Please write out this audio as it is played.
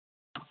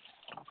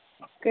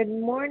Good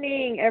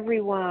morning,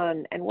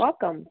 everyone, and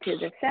welcome to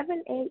the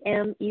 7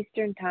 a.m.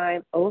 Eastern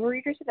Time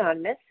Overeaters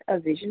Anonymous, a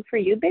Vision for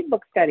You Big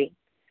Book Study.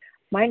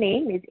 My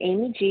name is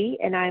Amy G.,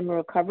 and I'm a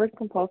recovered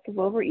compulsive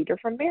overeater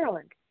from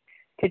Maryland.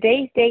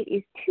 Today's date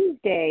is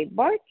Tuesday,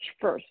 March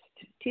 1st,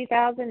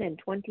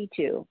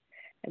 2022.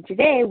 And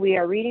today we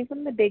are reading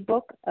from the Big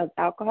Book of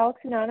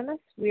Alcoholics Anonymous.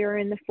 We are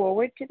in the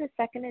foreword to the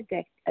second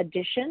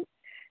edition,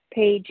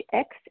 page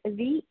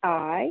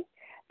XVI,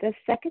 the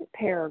second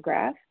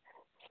paragraph,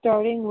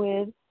 starting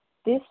with,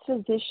 this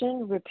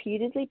physician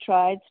repeatedly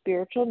tried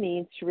spiritual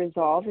means to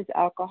resolve his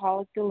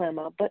alcoholic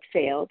dilemma but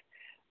failed,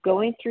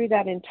 going through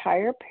that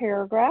entire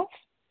paragraph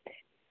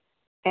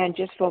and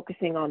just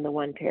focusing on the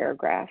one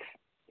paragraph.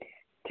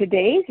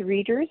 Today's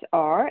readers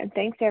are, and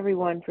thanks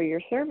everyone for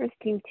your service,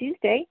 Team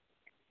Tuesday,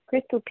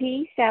 Crystal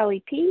P.,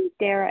 Sally P.,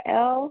 Dara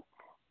L.,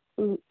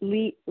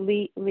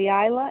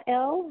 Leila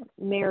L.,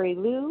 Mary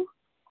Lou,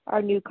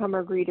 our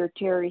newcomer greeter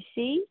Terry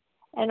C.,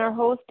 and our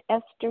host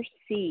Esther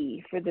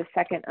C. for the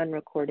second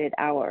unrecorded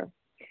hour.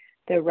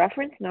 The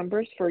reference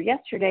numbers for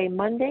yesterday,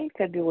 Monday,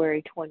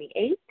 February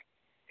 28th,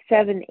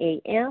 7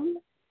 a.m.,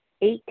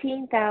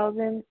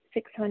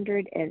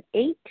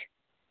 18,608,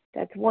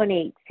 that's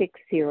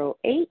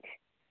 18608,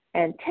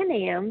 and 10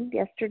 a.m.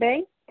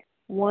 yesterday,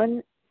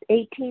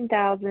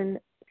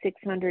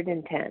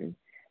 18,610,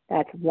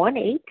 that's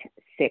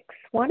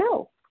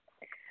 18610.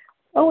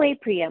 OA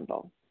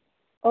Preamble.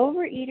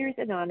 Overeaters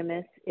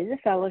Anonymous is a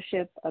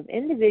fellowship of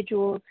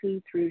individuals who,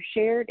 through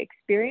shared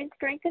experience,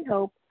 strength, and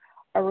hope,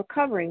 are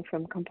recovering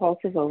from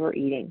compulsive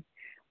overeating.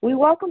 We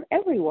welcome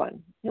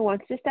everyone who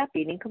wants to stop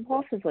eating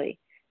compulsively.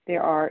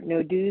 There are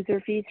no dues or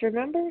fees for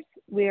members.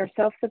 We are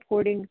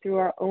self-supporting through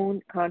our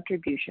own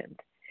contributions,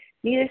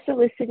 neither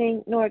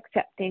soliciting nor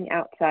accepting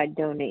outside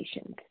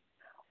donations.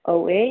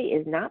 OA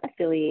is not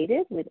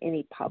affiliated with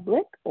any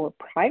public or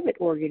private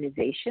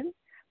organization,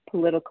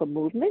 political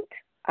movement,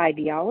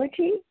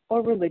 ideology,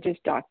 or religious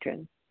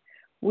doctrine.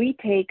 We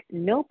take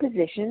no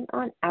position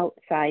on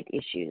outside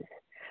issues.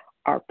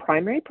 Our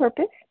primary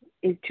purpose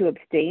is to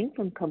abstain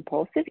from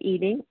compulsive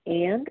eating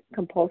and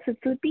compulsive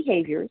food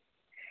behaviors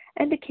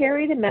and to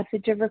carry the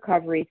message of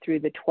recovery through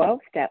the 12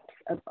 steps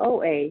of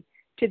OA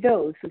to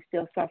those who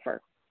still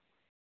suffer.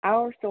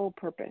 Our sole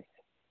purpose.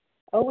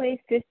 OA's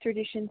fifth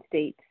tradition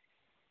states,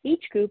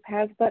 each group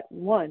has but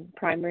one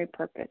primary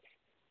purpose,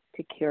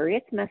 to carry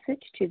its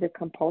message to the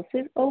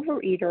compulsive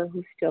overeater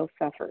who still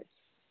suffers.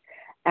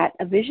 At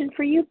A Vision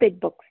for You Big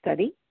Book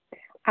Study,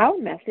 our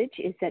message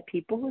is that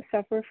people who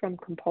suffer from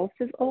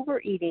compulsive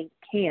overeating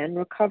can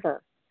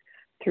recover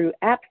through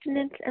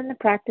abstinence and the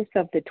practice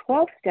of the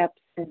 12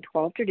 steps and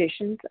 12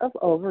 traditions of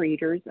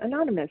Overeaters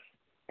Anonymous.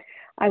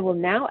 I will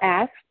now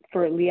ask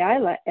for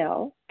Leila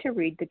L. to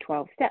read the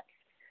 12 steps.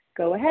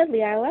 Go ahead,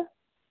 Leila.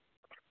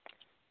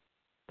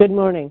 Good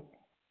morning.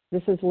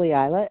 This is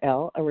Leila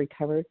L., a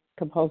recovered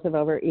compulsive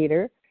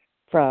overeater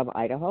from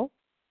Idaho.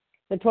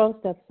 The 12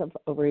 steps of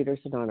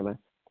Overeaters Anonymous.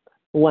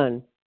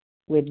 1.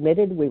 We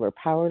admitted we were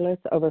powerless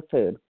over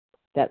food,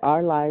 that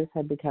our lives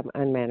had become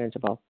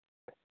unmanageable.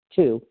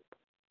 2.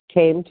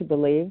 Came to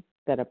believe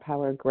that a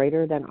power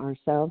greater than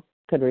ourselves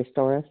could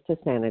restore us to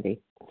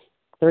sanity.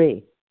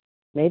 3.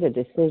 Made a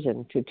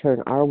decision to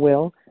turn our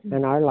will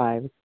and our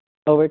lives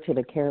over to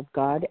the care of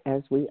God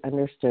as we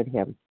understood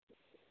Him.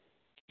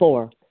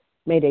 4.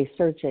 Made a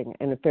searching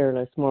and a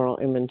fearless moral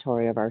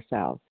inventory of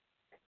ourselves.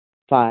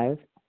 5.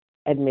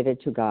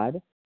 Admitted to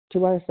God,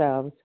 to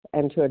ourselves,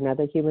 and to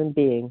another human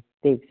being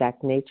the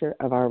exact nature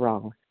of our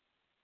wrongs.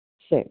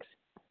 6.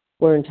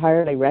 We're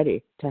entirely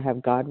ready to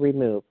have God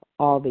remove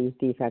all these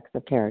defects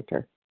of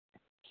character.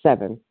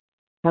 7.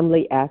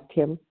 Humbly asked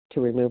Him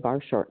to remove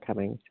our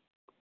shortcomings.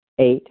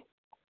 8.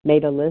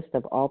 Made a list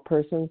of all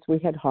persons we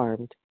had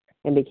harmed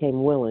and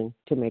became willing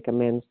to make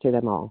amends to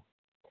them all.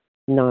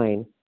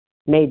 9.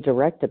 Made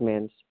direct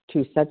amends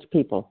to such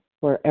people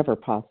wherever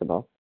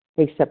possible,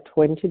 except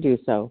when to do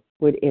so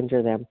would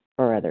injure them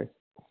or others.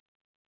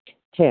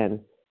 10.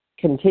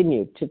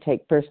 Continued to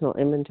take personal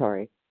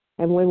inventory,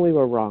 and when we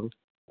were wrong,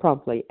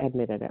 promptly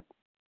admitted it.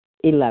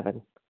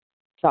 11.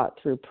 Sought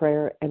through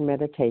prayer and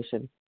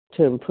meditation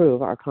to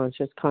improve our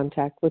conscious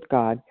contact with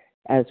God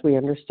as we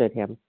understood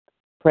Him,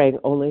 praying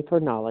only for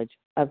knowledge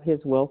of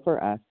His will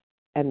for us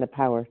and the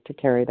power to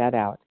carry that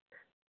out.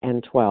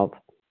 And 12.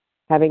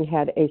 Having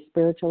had a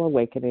spiritual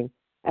awakening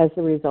as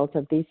a result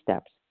of these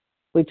steps,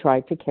 we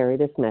tried to carry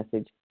this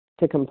message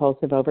to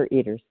compulsive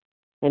overeaters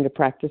and to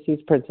practice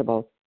these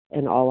principles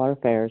in all our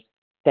affairs.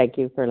 Thank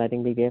you for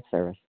letting me be of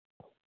service.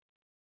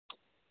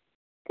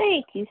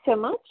 Thank you so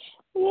much,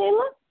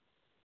 Leila.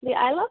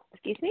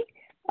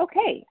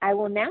 Okay, I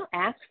will now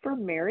ask for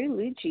Mary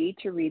Lou G.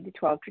 to read the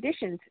 12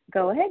 traditions.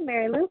 Go ahead,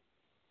 Mary Lou.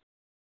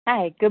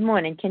 Hi, good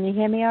morning. Can you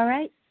hear me all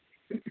right?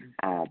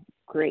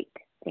 Great,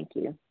 thank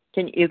you.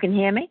 You can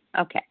hear me?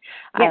 Okay.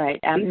 Yes, all right.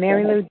 I'm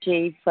Mary Lou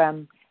G.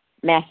 from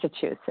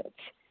Massachusetts,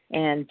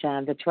 and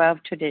the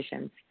 12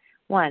 traditions.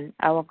 1,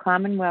 our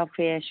common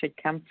welfare should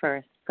come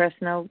first.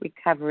 Personal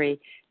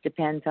recovery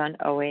depends on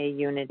OA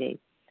unity.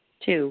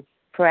 2,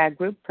 For our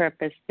group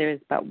purpose, there is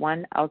but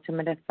one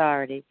ultimate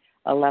authority,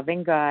 a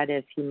loving God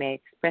as he may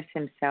express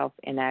himself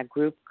in our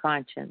group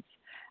conscience.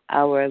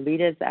 Our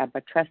leaders are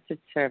but trusted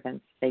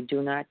servants. They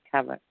do not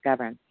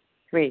govern.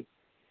 3.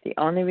 The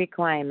only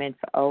requirement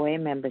for OA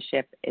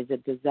membership is a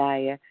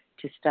desire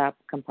to stop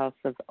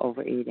compulsive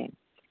overeating.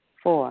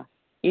 4.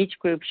 Each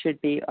group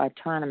should be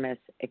autonomous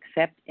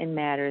except in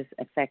matters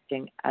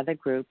affecting other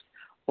groups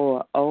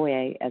or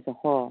OA as a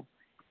whole.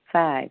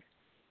 5.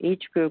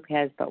 Each group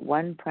has but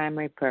one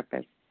primary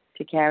purpose,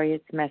 to carry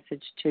its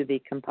message to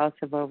the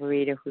compulsive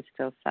overeater who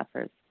still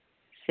suffers.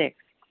 6.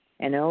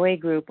 An OA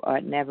group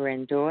ought never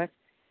endorse,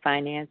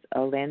 finance,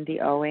 or lend the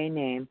OA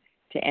name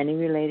to any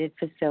related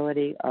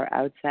facility or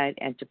outside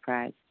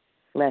enterprise,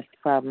 lest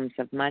problems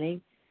of money,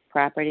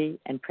 property,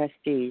 and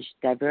prestige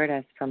divert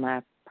us from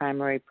our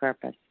primary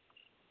purpose.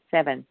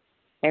 7.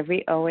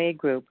 Every OA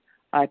group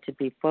ought to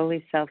be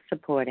fully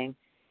self-supporting,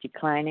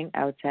 declining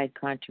outside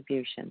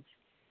contributions.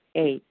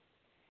 8.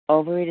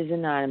 Overeaters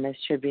Anonymous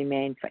should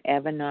remain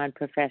forever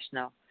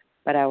non-professional,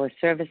 but our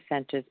service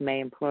centers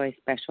may employ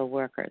special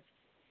workers.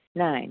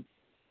 9.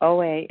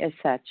 OA as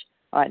such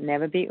ought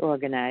never be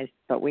organized,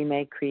 but we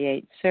may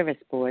create service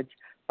boards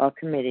or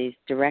committees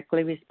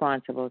directly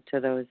responsible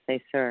to those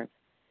they serve.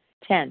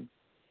 10.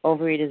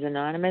 Overeaters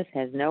Anonymous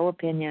has no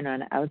opinion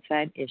on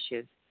outside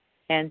issues.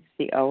 Hence,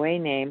 the OA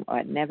name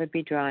ought never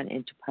be drawn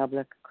into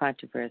public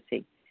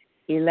controversy.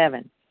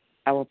 11.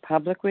 Our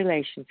public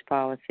relations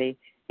policy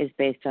is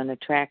based on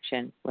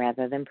attraction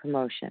rather than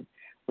promotion.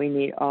 We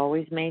need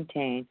always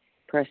maintain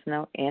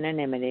personal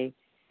anonymity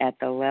at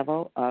the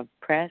level of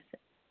press,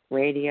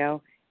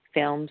 radio,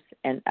 films,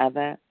 and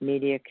other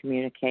media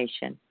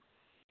communication.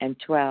 And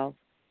 12,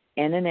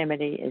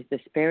 anonymity is the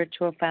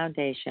spiritual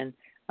foundation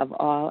of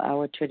all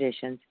our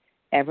traditions,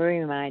 ever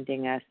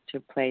reminding us to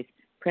place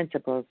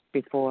principles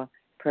before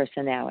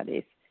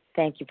personalities.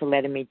 Thank you for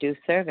letting me do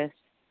service.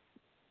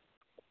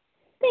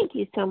 Thank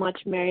you so much,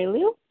 Mary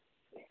Lou.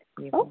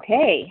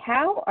 Okay,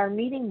 how our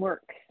meeting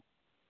works.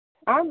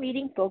 Our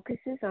meeting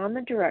focuses on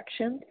the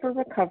directions for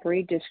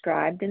recovery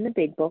described in the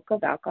Big Book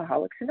of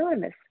Alcoholics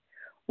Anonymous.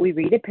 We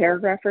read a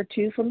paragraph or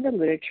two from the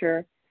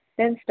literature,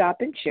 then stop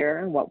and share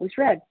on what was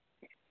read.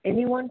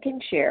 Anyone can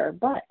share,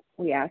 but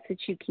we ask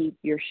that you keep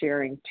your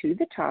sharing to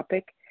the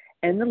topic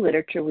and the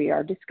literature we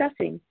are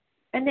discussing,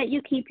 and that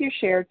you keep your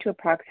share to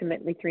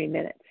approximately 3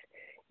 minutes.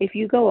 If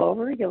you go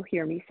over, you'll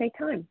hear me say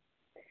time.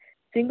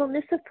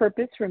 Singleness of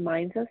purpose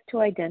reminds us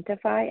to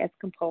identify as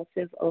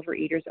compulsive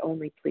overeaters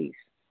only, please.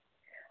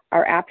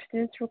 Our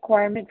abstinence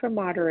requirement for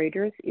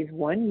moderators is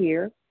 1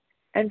 year,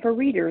 and for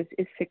readers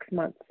is 6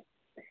 months.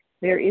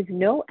 There is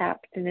no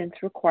abstinence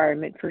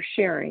requirement for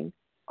sharing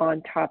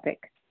on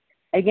topic.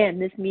 Again,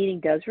 this meeting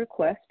does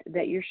request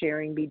that your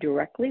sharing be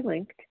directly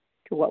linked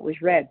to what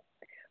was read.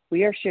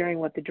 We are sharing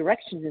what the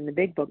directions in the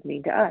Big Book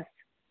mean to us.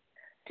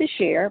 To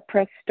share,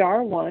 press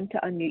star 1 to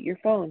unmute your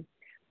phone.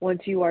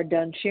 Once you are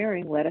done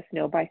sharing, let us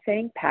know by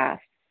saying pass,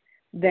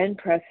 then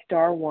press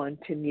star 1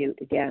 to mute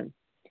again.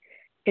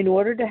 In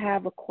order to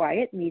have a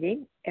quiet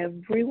meeting,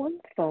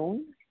 everyone's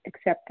phone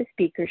except the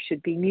speaker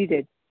should be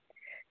muted.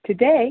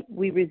 Today,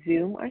 we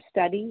resume our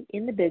study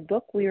in the Big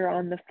Book. We are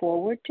on the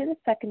foreword to the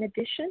second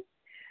edition,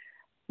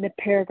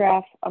 page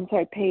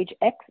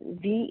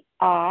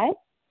XVI,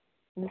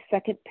 in the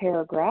second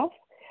paragraph.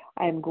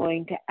 I'm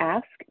going to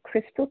ask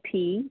Crystal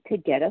P. to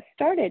get us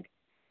started.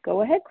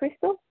 Go ahead,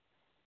 Crystal.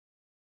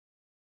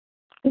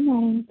 Good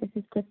morning. This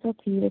is Crystal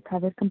P.,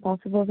 recovered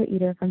compulsive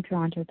overeater from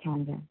Toronto,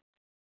 Canada.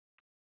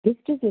 This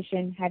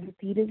physician had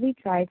repeatedly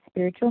tried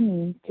spiritual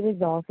means to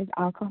resolve his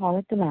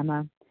alcoholic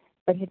dilemma,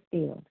 but had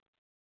failed.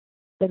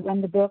 But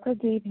when the broker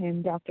gave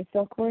him Dr.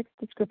 Silkworth's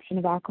description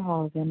of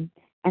alcoholism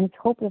and its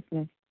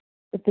hopelessness,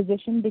 the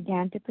physician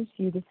began to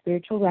pursue the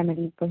spiritual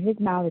remedy for his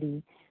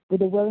malady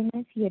with a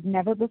willingness he had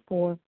never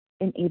before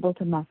been able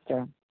to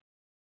muster.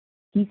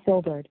 He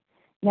sobered,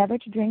 never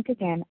to drink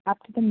again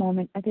up to the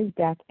moment of his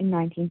death in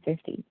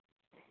 1950.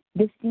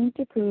 This seemed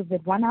to prove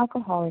that one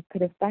alcoholic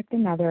could affect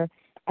another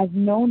as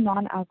no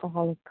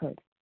non-alcoholic could.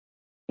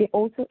 It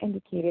also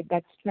indicated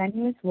that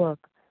strenuous work,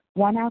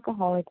 one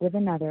alcoholic with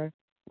another,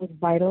 was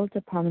vital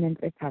to permanent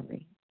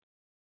recovery.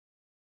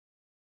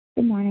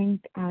 Good morning.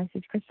 This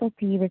is Crystal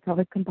P.,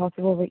 recovered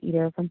compulsive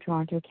overeater from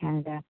Toronto,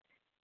 Canada.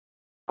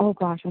 Oh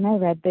gosh, when I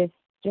read this,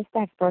 just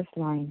that first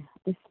line,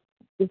 this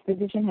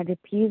physician had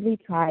repeatedly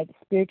tried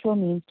spiritual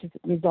means to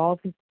resolve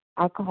his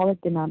alcoholic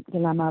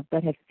dilemma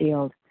but had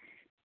failed.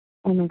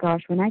 Oh my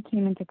gosh, when I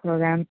came into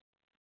program,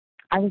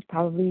 I was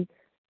probably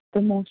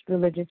the most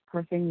religious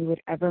person you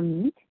would ever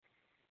meet.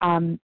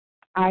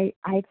 I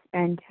had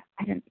spent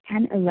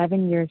 10,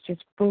 11 years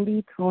just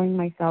fully throwing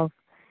myself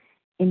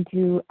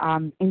into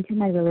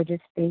my religious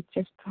faith,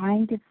 just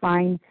trying to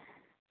find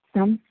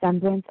some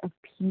semblance of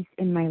peace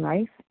in my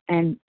life,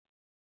 and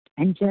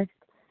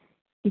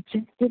it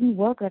just didn't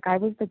work. Like, I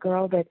was the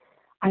girl that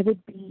I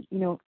would be,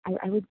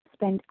 I would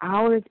spend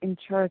hours in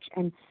church,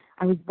 and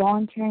I was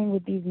volunteering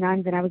with these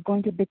nuns, and I was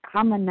going to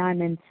become a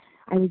nun, and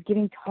I was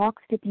giving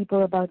talks to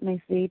people about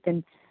my faith,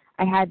 and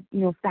I had,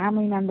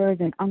 family members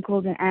and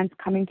uncles and aunts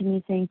coming to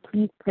me saying,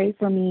 please pray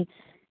for me.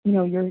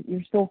 You're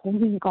so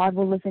holy. God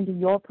will listen to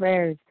your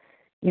prayers.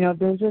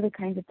 Those were the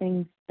kinds of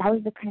things. That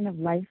was the kind of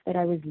life that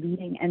I was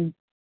leading. And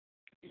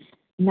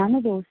none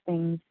of those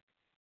things,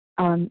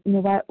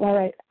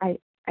 while I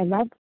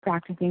love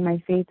practicing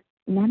my faith,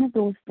 none of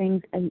those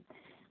things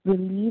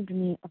relieved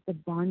me of the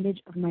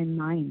bondage of my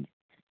mind.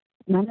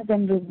 None of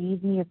them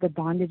relieved me of the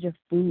bondage of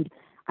food.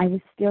 I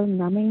was still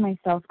numbing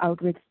myself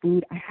out with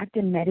food. I had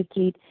to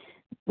medicate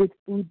with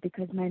food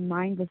because my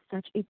mind was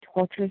such a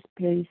torturous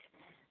place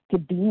to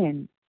be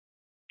in.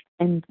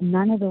 And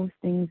none of those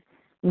things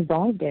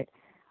resolved it.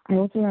 I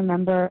also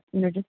remember,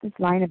 just this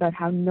line about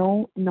how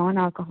no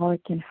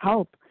non-alcoholic can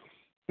help.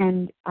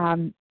 And,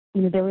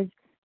 there was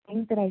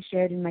things that I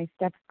shared in my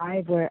step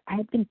 5 where I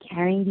had been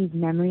carrying these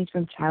memories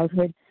from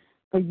childhood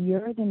for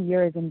years and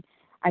years. And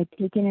I'd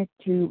taken it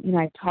to,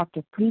 I talked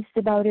to priests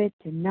about it,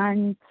 to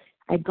nuns.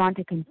 I'd gone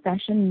to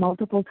confession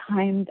multiple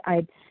times.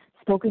 I'd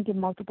spoken to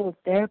multiple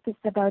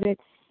therapists about it.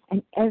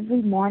 And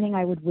every morning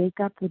I would wake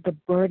up with the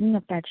burden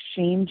of that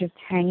shame just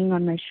hanging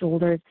on my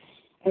shoulders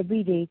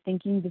every day,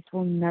 thinking this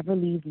will never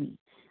leave me.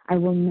 I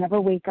will never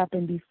wake up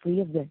and be free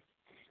of this.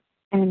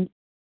 And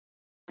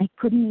I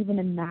couldn't even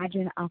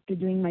imagine after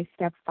doing my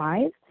step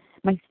 5,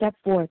 my step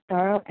 4,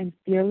 thorough and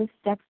fearless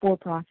step 4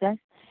 process,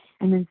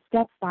 and then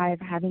step 5,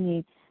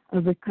 having a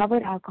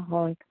recovered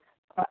alcoholic,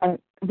 a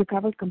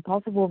recovered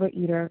compulsive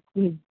overeater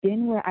who has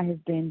been where I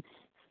have been,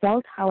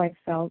 felt how I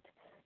felt,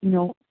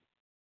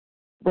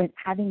 when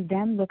having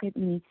them look at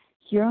me,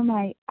 hear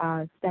my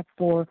step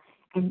 4,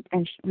 and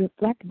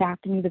reflect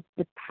back to me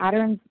the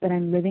patterns that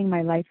I'm living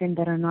my life in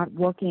that are not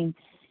working.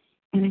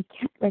 And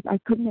I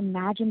couldn't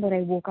imagine that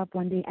I woke up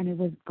one day and it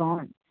was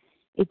gone.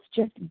 It's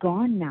just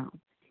gone now.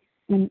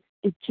 And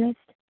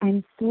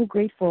I'm so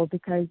grateful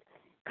because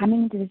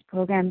coming into this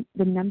program,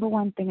 the number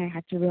one thing I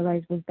had to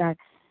realize was that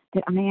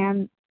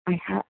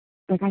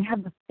I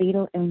have a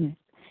fatal illness.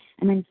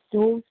 And I'm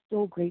so,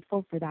 so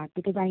grateful for that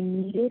because I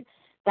needed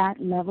that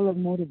level of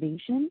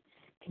motivation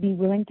to be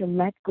willing to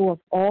let go of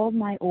all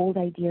my old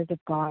ideas of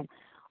God,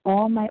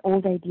 all my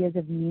old ideas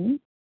of me,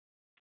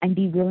 and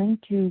be willing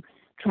to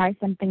try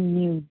something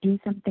new, do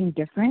something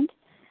different,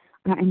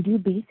 and do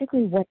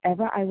basically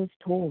whatever I was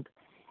told,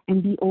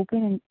 and be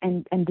open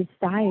and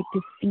decide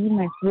to see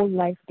my whole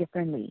life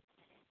differently.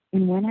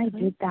 And when I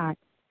did that,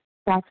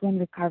 that's when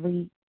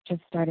recovery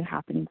just started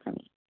happening for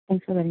me.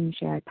 Thanks for letting me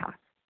share. I pass.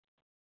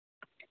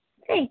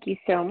 Thank you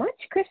so much,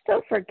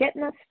 Crystal, for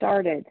getting us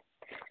started.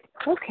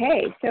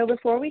 Okay, so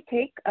before we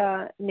take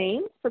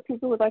names for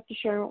people who would like to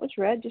share what was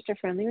read, just a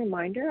friendly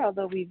reminder,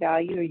 although we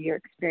value your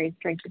experience,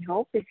 strength, and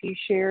hope, if you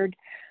shared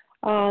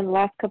the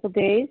last couple of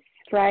days,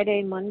 Friday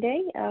and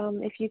Monday,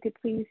 if you could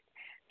please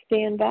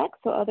stand back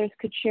so others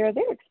could share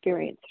their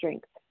experience,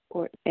 strength,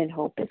 and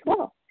hope as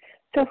well.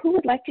 So who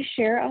would like to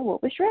share on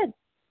what was read?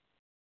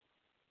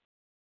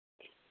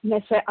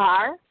 Nessa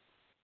R.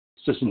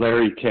 This is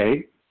Larry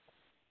K.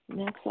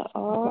 Nessa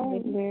R.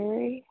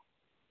 Larry.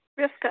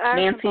 Rivka R.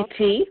 Nancy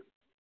T.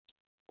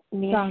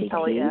 Nancy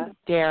Kelly T. S.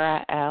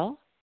 Dara L.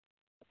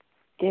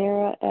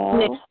 Dara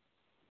L.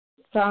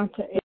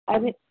 Santa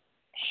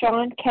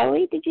Sean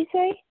Kelly, did you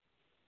say?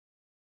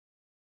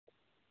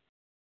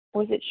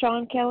 Was it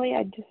Sean Kelly?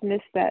 I just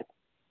missed that.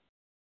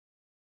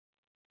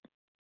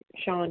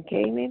 Sean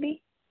K,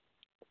 maybe?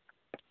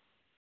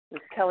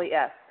 It's Kelly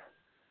S.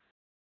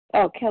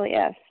 Oh, Kelly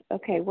S.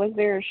 Okay, was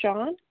there a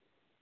Sean?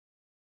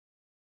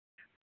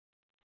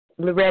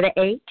 Loretta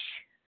H.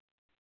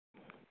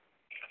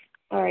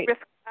 All right.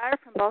 Rivka R.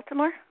 from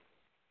Baltimore.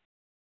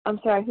 I'm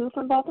sorry, who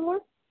from Baltimore?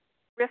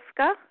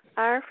 Rivka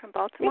R. from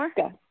Baltimore.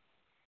 Rivka.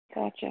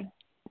 Gotcha.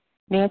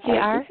 Nancy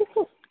R.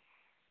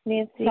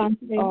 Nancy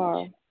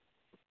R.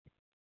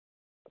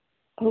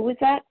 Who was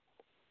that?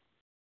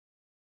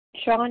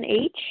 Sean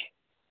H?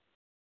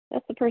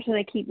 That's the person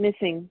I keep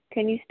missing.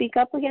 Can you speak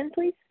up again,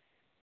 please?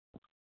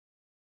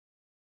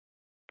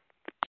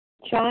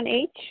 Sean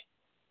H?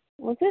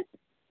 Was it?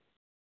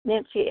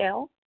 Nancy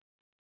L.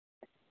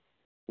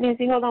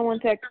 Nancy, hold on one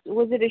sec.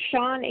 Was it a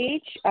Sean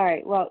H? All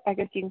right, well, I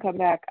guess you can come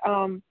back.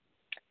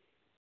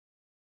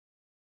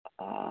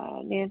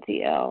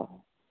 Nancy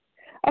L.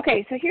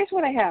 Okay, so here's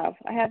what I have.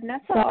 I have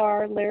Nessa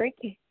R, Larry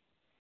K.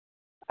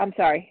 I'm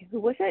sorry, who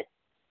was it?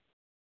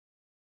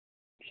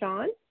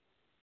 Sean?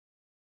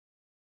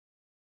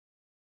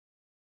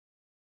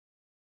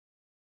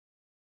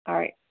 All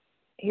right,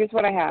 here's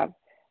what I have.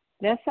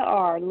 Nessa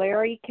R,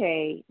 Larry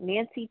K,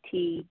 Nancy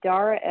T,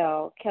 Dara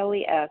L,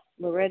 Kelly S,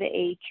 Loretta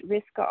H,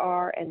 Riska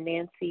R, and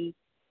Nancy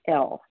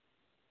L.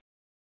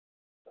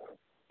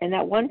 And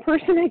that one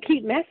person I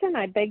keep missing,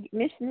 I beg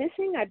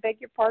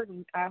your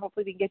pardon.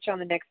 Hopefully we can get you on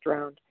the next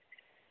round.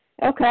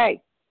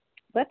 Okay,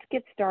 let's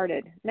get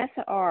started.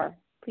 Nessa R,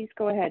 please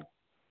go ahead.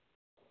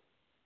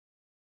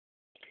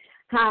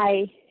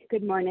 Hi,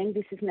 good morning.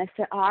 This is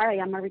Nessa R. I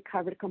am a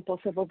recovered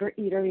compulsive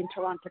overeater in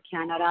Toronto,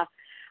 Canada.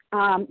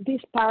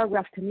 This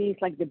paragraph to me is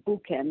like the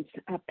bookends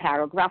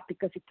paragraph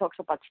because it talks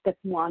about step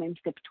 1 and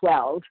step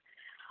 12.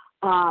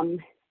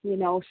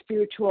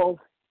 Spiritual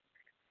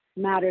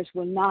matters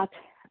will not,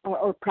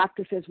 or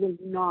practices will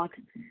not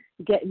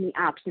get me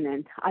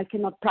abstinent. I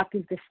cannot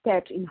practice the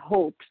steps in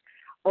hopes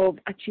of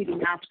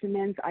achieving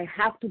abstinence. I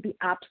have to be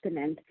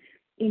abstinent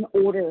in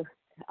order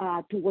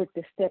to work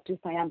the steps if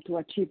I am to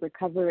achieve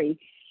recovery.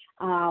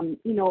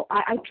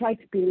 I tried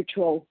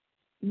spiritual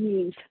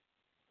means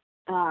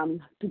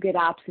to get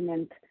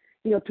abstinent.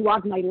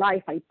 Throughout my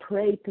life, I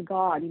prayed to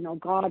God,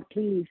 God,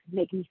 please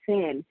make me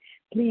thin.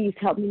 Please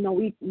help me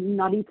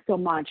not eat so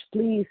much.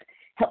 Please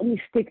help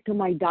me stick to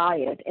my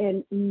diet.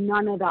 And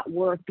none of that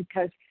worked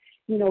because,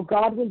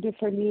 God will do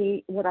for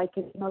me what I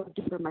cannot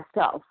do for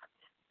myself.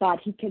 But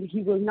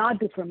he will not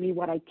do for me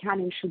what I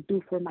can and should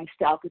do for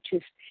myself, which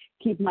is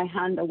keep my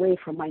hand away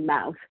from my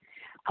mouth.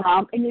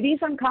 And it is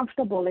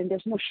uncomfortable, and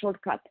there's no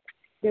shortcut.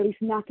 There is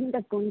nothing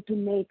that's going to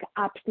make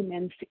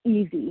abstinence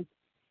easy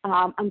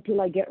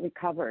until I get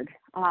recovered.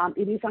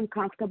 It is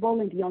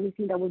uncomfortable, and the only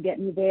thing that will get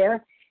me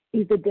there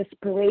is the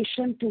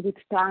desperation to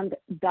withstand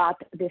that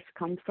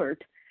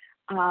discomfort.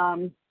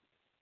 And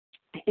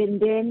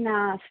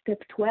then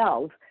step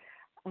 12,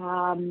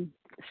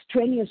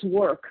 strenuous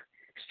work.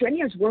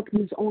 Strenuous work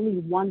means only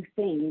one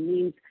thing. It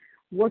means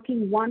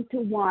working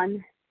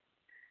one-to-one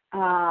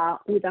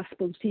with a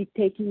sponsee,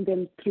 taking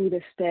them through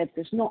the steps.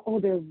 There's no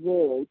other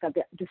role that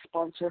the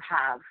sponsor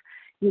has.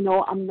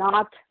 I'm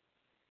not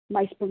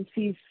my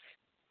sponsee's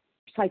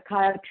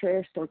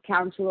psychiatrist or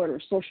counselor or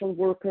social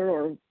worker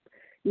or,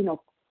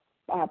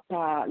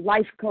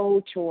 life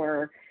coach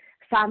or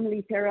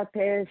family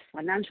therapist,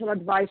 financial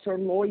advisor,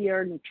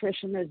 lawyer,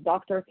 nutritionist,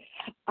 doctor.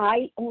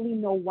 I only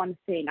know one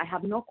thing. I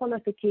have no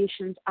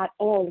qualifications at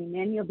all in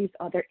any of these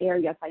other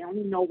areas. I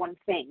only know one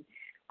thing: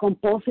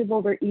 compulsive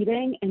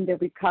overeating and the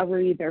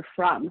recovery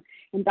therefrom.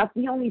 And that's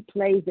the only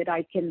place that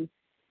I can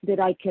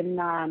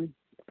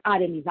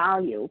add any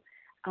value.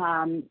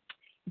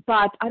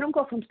 But I don't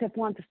go from step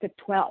 1 to step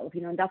 12,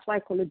 and that's why I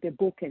call it the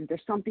bookend.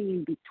 There's something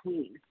in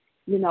between,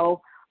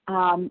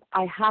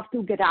 I have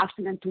to get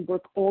abstinent to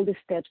work all the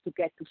steps to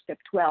get to step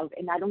 12,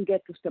 and I don't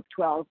get to step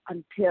 12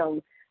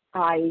 until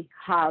I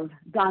have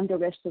done the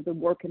rest of the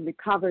work and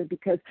recovered,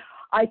 because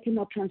I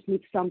cannot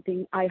transmit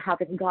something I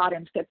haven't got.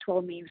 And step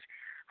 12 means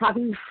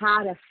having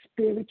had a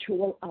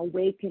spiritual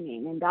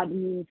awakening, and that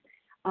means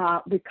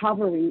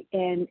recovery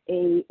and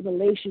a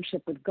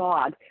relationship with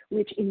God,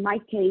 which in my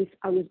case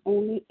I was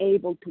only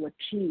able to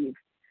achieve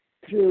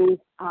through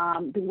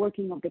the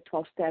working of the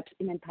 12 steps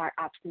in entire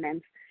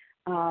abstinence.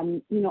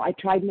 I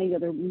tried many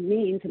other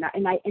means, and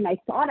I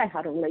thought I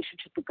had a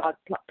relationship with God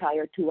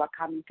prior to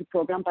coming to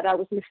program, but I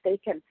was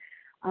mistaken.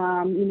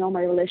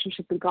 My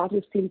relationship with God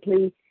was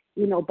simply,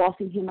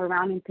 bossing him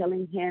around and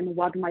telling him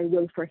what my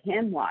will for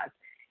him was.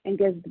 And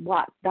guess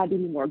what? That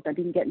didn't work. That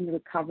didn't get me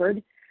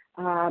recovered.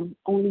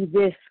 Only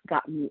this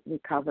got me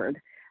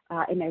recovered,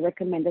 and I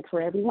recommend it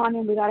for everyone.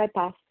 And with that, I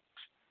pass.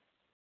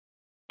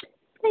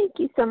 Thank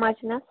you so much,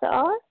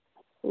 Nessa.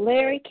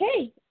 Larry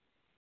K.,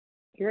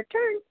 your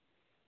turn.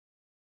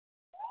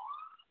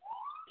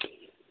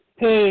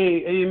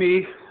 Hey,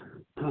 Amy.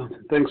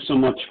 Thanks so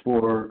much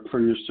for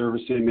your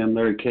servicing. I'm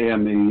Larry K.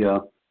 I'm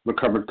a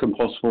recovered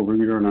compulsive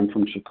overeater, and I'm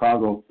from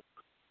Chicago.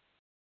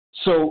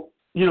 So,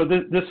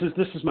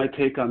 this is my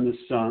take on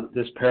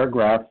this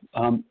paragraph.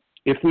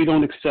 If we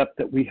don't accept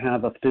that we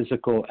have a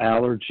physical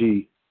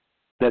allergy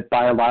that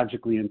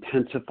biologically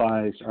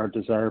intensifies our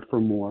desire for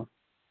more,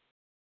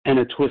 and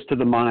a twist of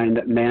the mind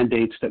that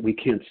mandates that we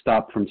can't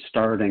stop from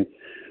starting,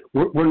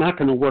 we're not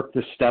going to work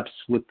the steps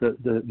with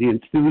the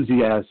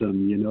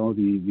enthusiasm,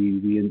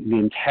 the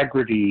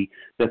integrity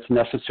that's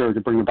necessary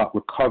to bring about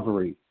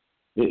recovery.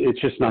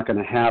 It's just not going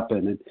to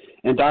happen.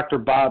 And Dr.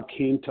 Bob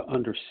came to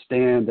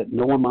understand that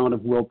no amount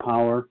of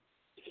willpower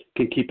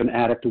can keep an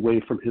addict away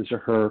from his or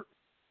her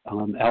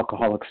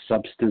alcoholic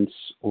substance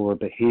or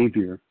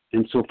behavior.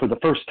 And so for the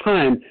first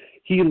time,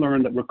 he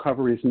learned that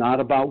recovery is not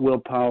about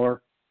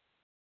willpower.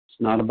 It's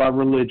not about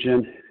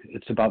religion.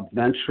 It's about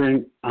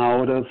venturing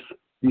out of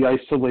the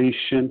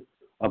isolation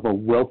of a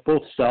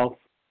willful self,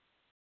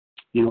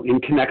 in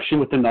connection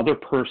with another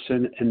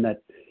person, and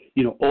that,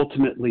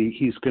 ultimately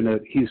he's gonna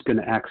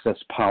access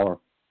power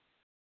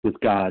with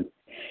God.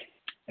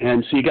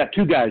 And so you got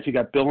two guys. You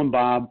got Bill and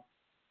Bob.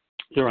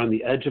 They're on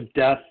the edge of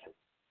death.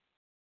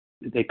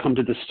 They come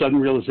to the sudden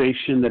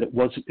realization that it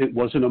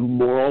wasn't a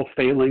moral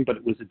failing, but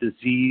it was a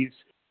disease,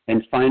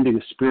 and finding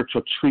a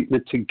spiritual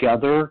treatment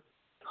together,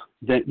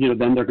 that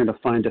then they're going to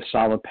find a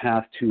solid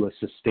path to a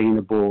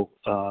sustainable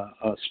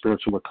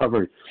spiritual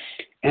recovery.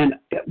 And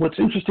what's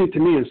interesting to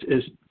me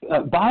is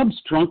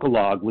Bob's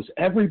drunkalogue was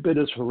every bit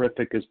as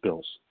horrific as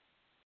Bill's.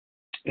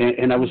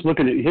 And I was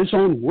looking at his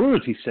own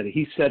words. He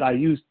said, I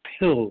used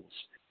pills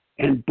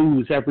and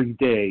booze every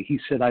day. He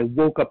said, I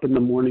woke up in the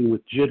morning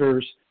with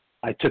jitters.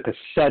 I took a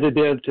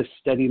sedative to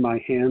steady my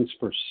hands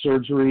for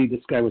surgery.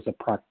 This guy was a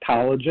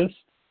proctologist.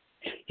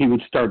 He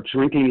would start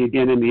drinking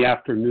again in the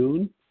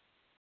afternoon.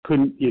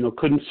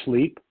 Couldn't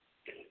sleep.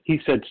 He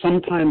said,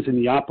 sometimes in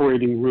the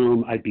operating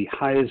room, I'd be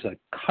high as a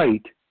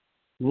kite.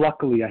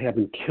 Luckily, I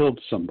haven't killed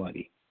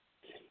somebody.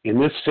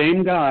 And this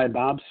same guy,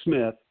 Bob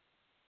Smith,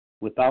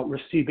 without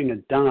receiving a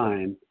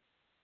dime,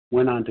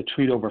 went on to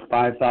treat over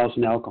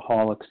 5,000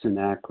 alcoholics in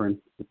Akron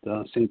at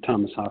the St.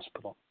 Thomas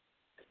Hospital.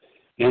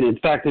 And in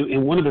fact,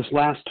 in one of his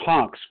last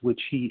talks,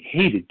 which he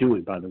hated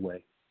doing, by the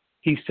way,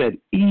 he said,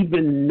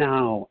 even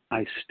now,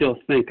 I still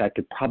think I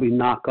could probably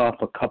knock off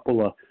a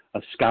couple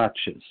of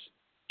scotches.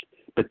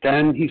 But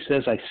then he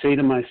says, I say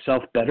to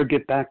myself, better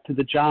get back to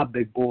the job,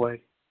 big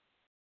boy.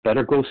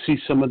 Better go see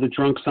some of the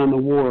drunks on the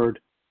ward.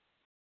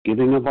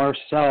 Giving of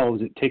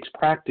ourselves, it takes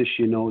practice,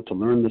 to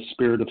learn the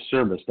spirit of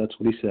service. That's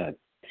what he said.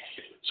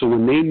 So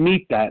when they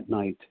meet that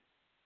night,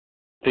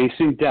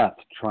 facing death,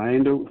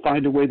 trying to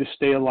find a way to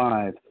stay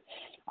alive,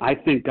 I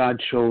think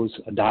God chose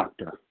a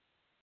doctor.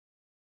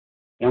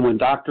 And when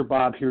Dr.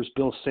 Bob hears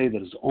Bill say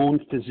that his own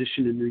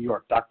physician in New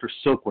York, Dr.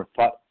 Silkworth,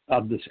 thought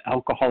of this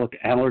alcoholic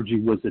allergy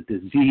was a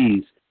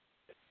disease.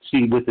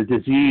 See, with a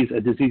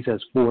disease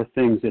has four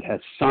things. It has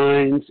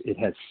signs, it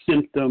has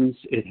symptoms,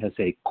 it has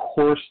a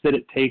course that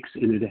it takes,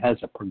 and it has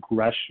a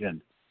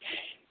progression.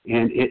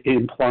 And it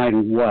implied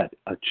what?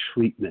 A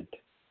treatment.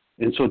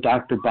 And so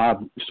Dr.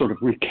 Bob sort of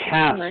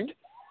recast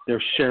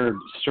their shared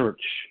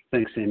search,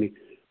 thanks, Amy,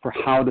 for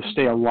how to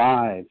stay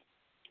alive.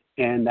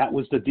 And that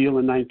was the deal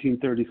in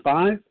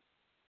 1935.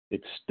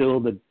 It's still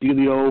the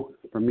dealio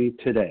for me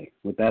today.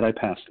 With that, I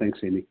pass. Thanks,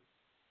 Amy.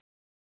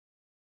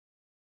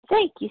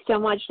 Thank you so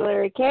much,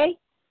 Larry K.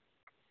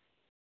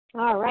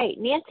 All right,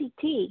 Nancy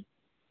T.,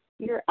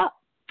 you're up.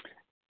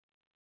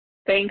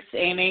 Thanks,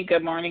 Amy.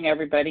 Good morning,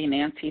 everybody.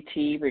 Nancy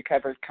T.,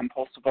 recovered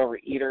compulsive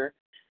overeater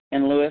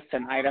in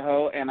Lewiston,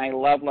 Idaho. And I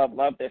love, love,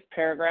 love this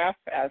paragraph,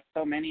 as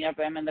so many of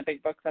them in the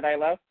big book that I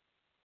love.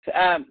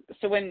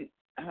 So when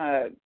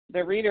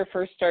the reader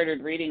first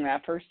started reading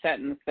that first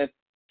sentence that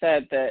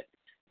said that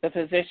the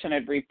physician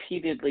had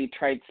repeatedly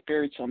tried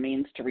spiritual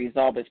means to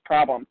resolve his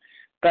problem.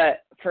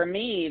 But for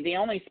me, the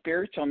only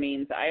spiritual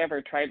means I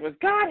ever tried was,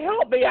 God,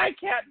 help me, I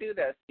can't do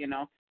this,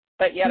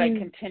 But yet I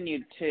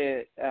continued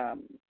to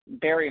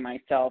bury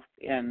myself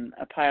in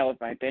a pile of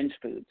my binge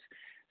foods.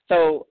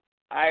 So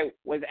I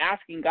was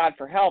asking God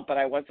for help, but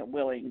I wasn't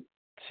willing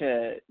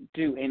to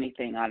do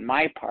anything on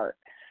my part.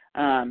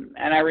 And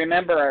I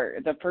remember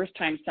the first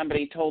time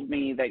somebody told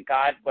me that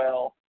God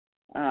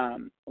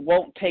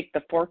won't take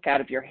the fork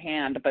out of your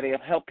hand, but he'll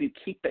help you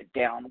keep it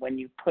down when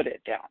you put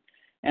it down.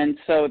 And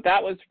so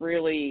that was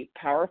really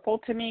powerful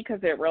to me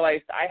because it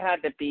realized I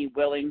had to be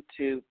willing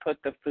to put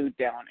the food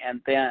down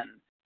and then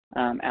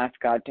ask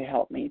God to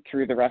help me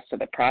through the rest of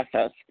the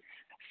process.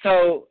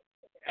 So,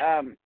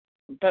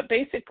 but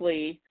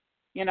basically,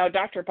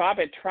 Dr. Bob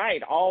had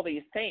tried all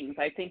these things.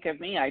 I think of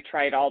me, I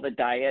tried all the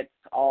diets,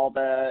 all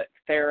the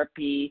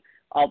therapy,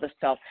 all the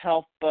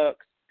self-help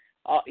books,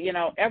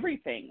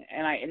 everything,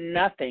 and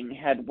nothing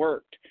had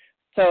worked.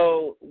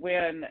 So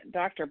when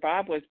Dr.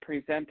 Bob was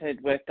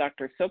presented with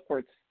Dr.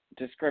 Silkworth's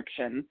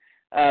description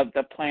of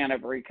the plan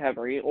of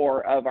recovery,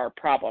 or of our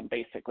problem,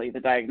 basically, the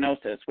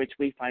diagnosis, which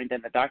we find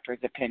in the doctor's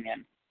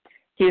opinion,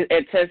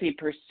 it says he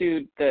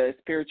pursued the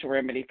spiritual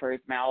remedy for his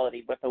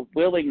malady with a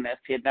willingness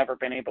he had never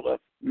been able to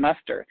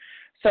muster.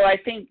 So I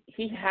think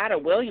he had a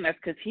willingness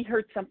because he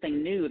heard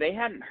something new. They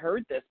hadn't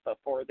heard this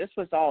before. This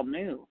was all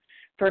new.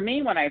 For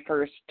me, I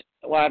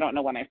don't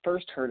know when I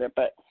first heard it,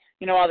 but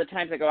all the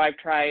times I go, I've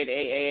tried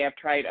AA, I've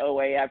tried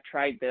OA, I've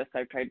tried this,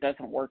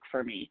 doesn't work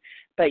for me.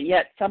 But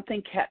yet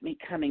something kept me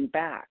coming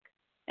back.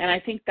 And I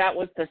think that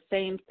was the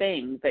same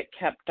thing that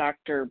kept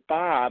Dr.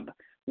 Bob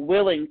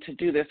willing to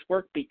do this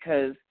work,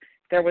 because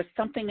there was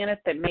something in it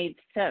that made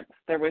sense.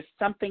 There was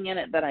something in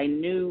it that I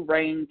knew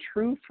rang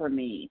true for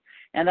me,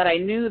 and that I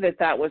knew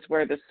that was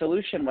where the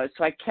solution was.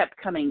 So I kept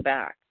coming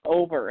back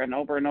over and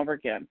over and over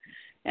again.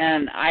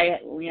 And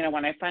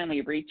when I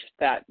finally reached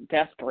that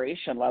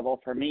desperation level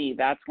for me,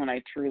 that's when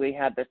I truly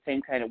had the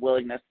same kind of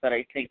willingness that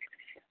I think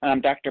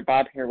Dr.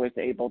 Bob here was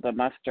able to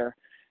muster.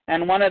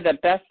 And one of the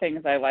best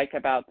things I like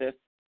about this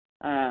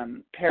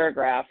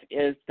paragraph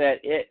is that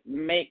it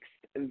makes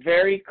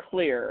very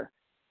clear,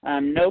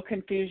 no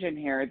confusion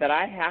here, that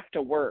I have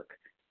to work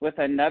with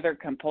another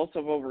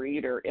compulsive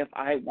overeater if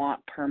I want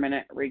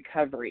permanent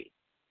recovery.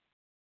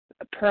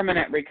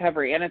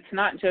 And it's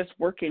not just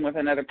working with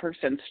another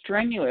person,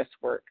 strenuous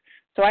work.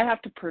 So I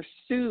have to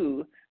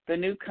pursue the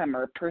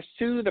newcomer,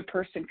 pursue the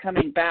person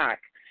coming back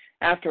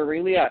after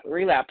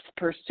relapse,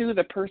 pursue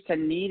the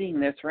person needing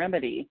this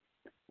remedy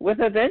with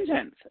a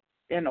vengeance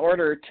in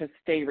order to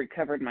stay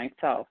recovered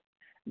myself.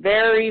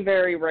 Very,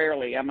 very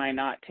rarely am I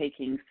not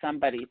taking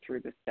somebody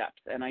through the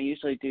steps, and I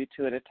usually do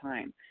two at a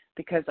time,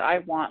 because I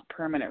want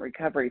permanent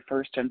recovery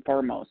first and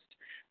foremost.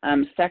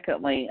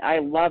 Secondly, I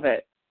love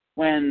it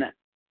when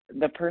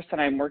the person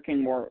I'm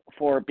working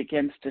for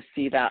begins to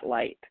see that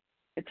light.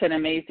 It's an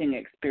amazing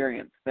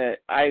experience that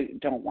I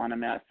don't want to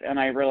miss, and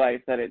I realize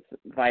that it's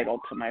vital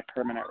to my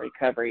permanent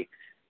recovery.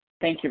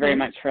 Thank you very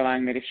much for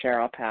allowing me to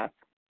share. I'll pass.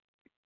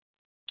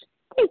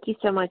 Thank you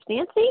so much,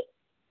 Nancy.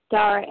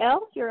 Dara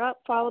L., you're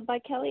up, followed by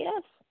Kelly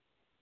S.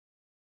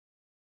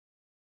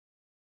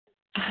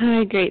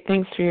 Hi, great.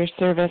 Thanks for your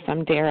service.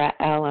 I'm Dara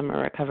L. I'm a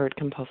recovered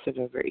compulsive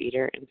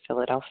overeater in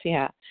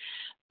Philadelphia.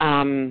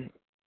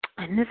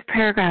 And this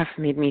paragraph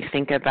made me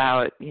think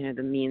about,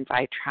 the means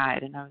I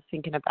tried. And I was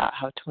thinking about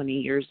how 20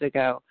 years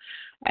ago,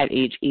 at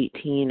age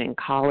 18 in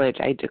college,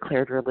 I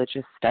declared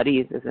religious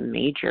studies as a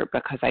major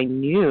because I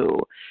knew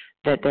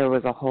that there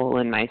was a hole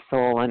in my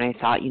soul. And I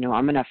thought, I'm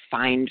going to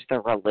find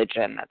the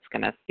religion that's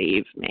going to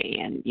save me.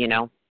 And,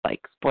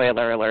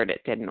 spoiler alert,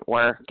 it didn't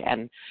work.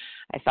 And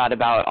I thought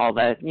about all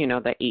the,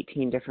 the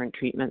 18 different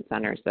treatment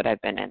centers that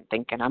I've been in,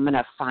 thinking I'm going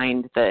to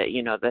find the,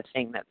 the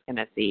thing that's going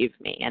to save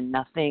me. And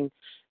nothing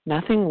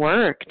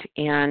worked.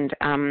 And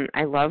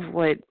I love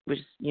what was,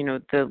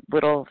 the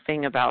little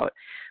thing about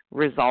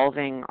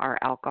resolving our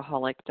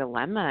alcoholic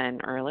dilemma.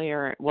 And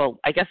earlier,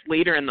 I guess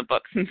later in the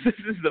book, since this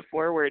is the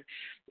foreword,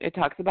 it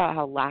talks about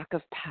how lack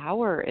of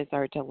power is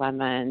our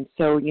dilemma. And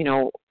so,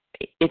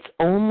 it's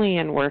only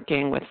in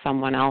working with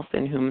someone else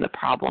in whom the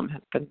problem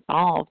has been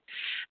solved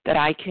that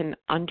I can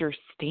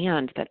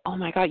understand that, oh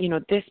my God,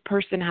 this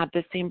person had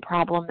the same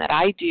problem that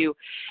I do.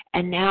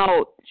 And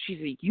now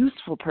she's a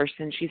useful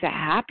person. She's a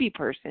happy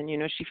person.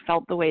 She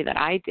felt the way that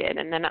I did.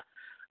 And then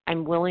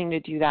I'm willing to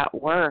do that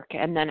work.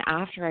 And then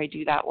after I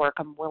do that work,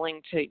 I'm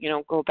willing to,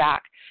 go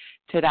back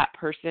to that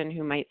person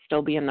who might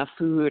still be in the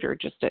food or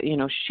just,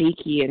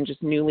 shaky and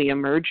just newly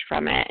emerged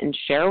from it and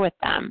share with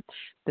them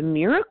the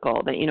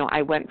miracle that,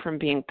 I went from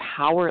being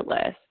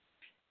powerless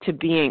to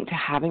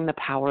having the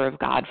power of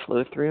God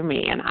flow through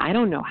me. And I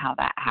don't know how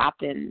that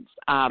happens.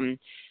 I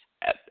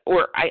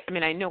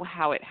know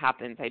how it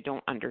happens. I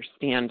don't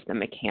understand the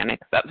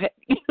mechanics of it.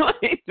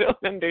 I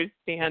don't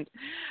understand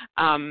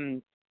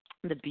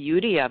the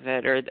beauty of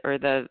it or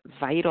the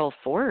vital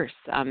force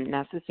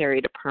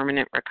necessary to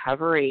permanent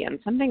recovery. And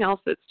something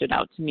else that stood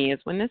out to me is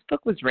when this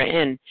book was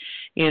written,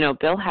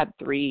 Bill had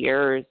 3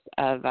 years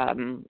of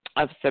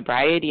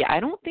sobriety. I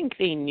don't think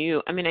they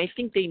knew. I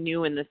think they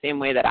knew in the same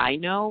way that I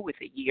know with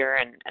a year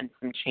and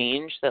some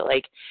change that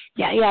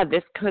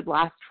this could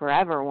last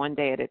forever, one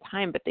day at a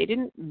time, but they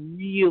didn't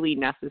really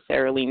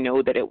necessarily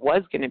know that it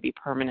was going to be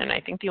permanent. I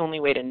think the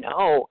only way to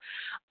know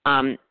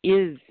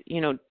is,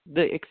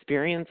 the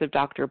experience of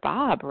Dr.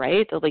 Bob,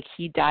 right? That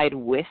he died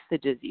with the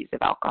disease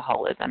of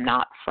alcoholism,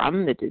 not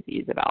from the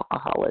disease of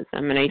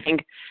alcoholism. And I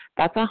think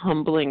that's a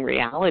humbling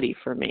reality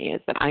for me,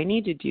 is that I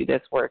need to do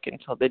this work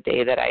until the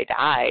day that I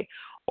die,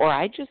 or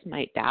I just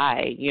might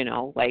die,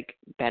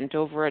 bent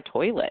over a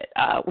toilet,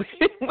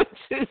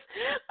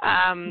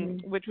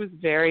 which was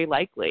very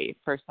likely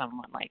for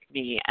someone like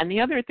me. And the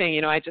other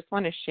thing, I just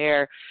want to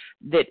share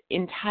that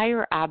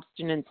entire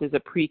abstinence is a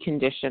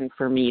precondition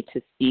for me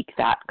to seek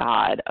that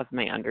God of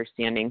my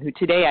understanding, who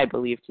today I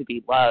believe to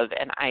be love.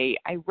 And I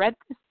read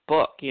this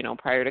book,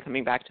 prior to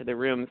coming back to the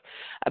rooms,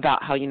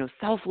 about how,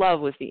 self-love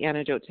was the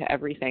antidote to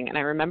everything. And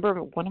I remember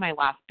one of my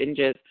last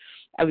binges,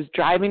 I was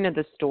driving to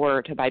the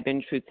store to buy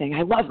binge food saying,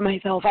 I love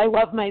myself, I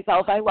love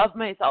myself, I love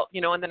myself,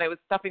 and then I was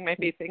stuffing my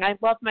face saying, I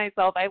love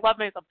myself, I love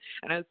myself.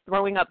 And I was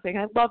throwing up saying,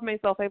 I love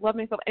myself, I love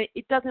myself. And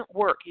it doesn't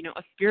work.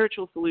 A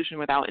spiritual solution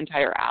without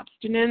entire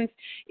abstinence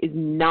is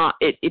not,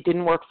 it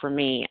didn't work for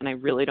me. And I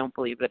really don't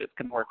believe that it's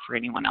going to work for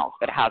anyone else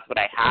that has what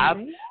I have.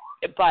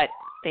 But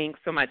thanks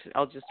so much.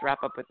 I'll just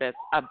wrap up with this.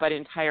 But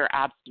entire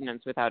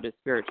abstinence without a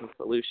spiritual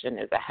solution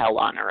is a hell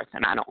on earth,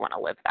 and I don't want to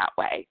live that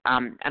way.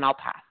 And I'll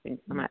pass.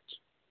 Thanks so much.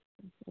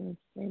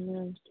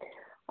 Amen.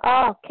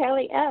 Oh,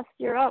 Kelly S.,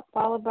 you're up,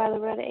 followed by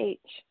Loretta H.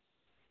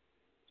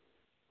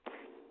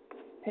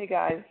 Hey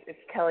guys, it's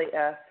Kelly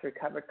S.,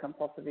 recovered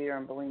compulsive eater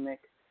and bulimic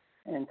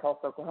in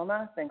Tulsa,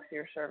 Oklahoma. Thanks for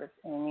your service,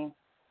 Amy.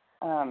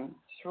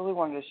 Just really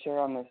wanted to share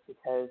on this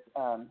because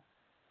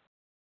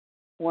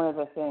one of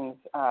the things,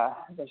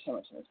 there's so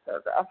much in this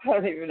paragraph, I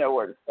don't even know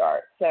where to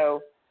start.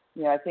 So,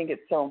 I think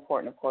it's so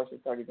important, of course,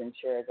 it's already been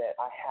shared, that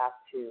I have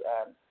to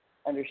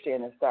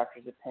understand this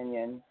doctor's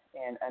opinion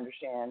and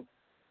understand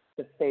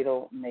the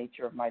fatal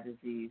nature of my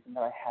disease, and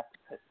that I have to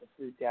put the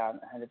food down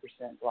 100%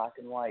 black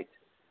and white.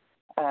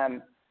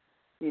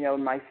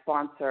 My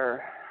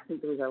sponsor, I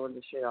think the reason I wanted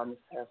to share on this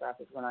paragraph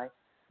is when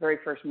very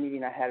first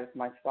meeting I had with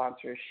my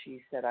sponsor,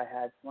 she said I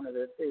had one of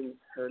the things,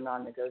 her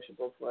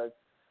non-negotiables was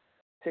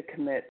to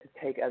commit to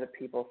take other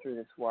people through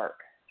this work.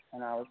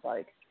 And I was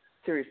like,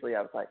 seriously,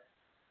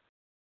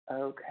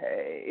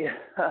 okay,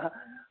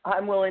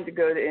 I'm willing to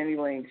go to any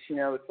lengths.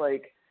 It's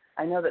like,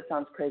 I know that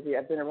sounds crazy.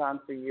 I've been around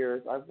for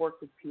years. I've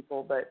worked with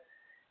people, but,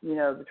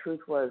 the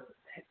truth was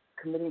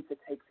committing to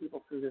take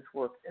people through this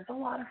work is a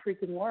lot of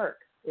freaking work.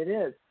 It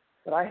is.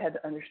 But I had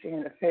to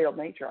understand the fatal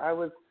nature. I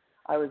was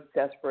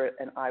desperate,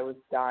 and I was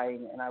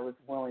dying, and I was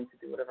willing to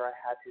do whatever I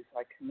had to, so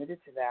I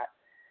committed to that.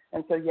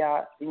 And so,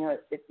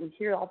 we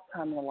hear all the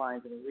time in the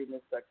lines, and we read in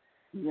this book,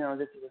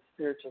 this is a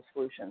spiritual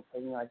solution. So,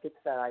 I get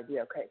to that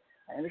idea. Okay,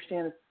 I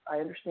understand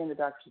the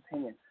doctor's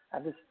opinion. I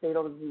have this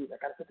fatal disease. I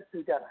got to put the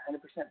food down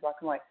 100% black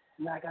and white,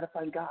 and then I got to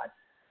find God.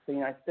 So,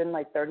 I spend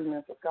my 30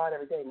 minutes with God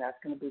every day, and that's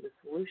going to be the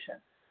solution.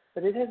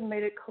 But it has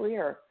made it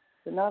clear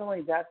that not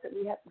only that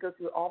we have to go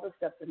through all the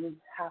steps, and we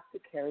have to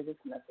carry this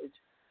message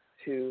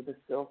to the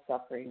still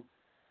suffering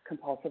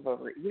compulsive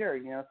overeater.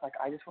 It's like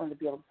I just wanted to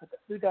be able to put the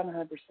food down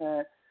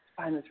 100%,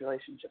 find this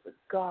relationship with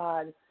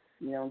God,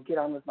 get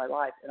on with my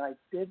life. And I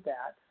did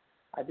that,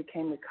 I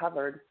became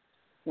recovered,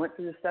 went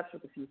through the steps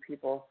with a few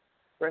people,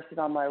 rested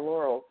on my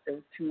laurels. It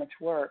was too much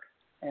work,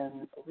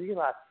 and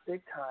relapsed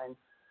big time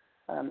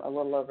a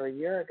little over a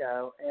year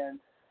ago. And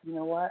you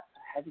know what?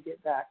 I had to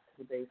get back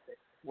to the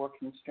basics,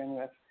 working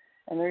strenuous.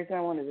 And the reason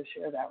I wanted to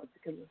share that was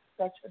because it's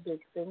such a big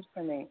thing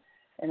for me.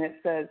 And it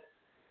says,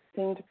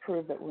 seemed to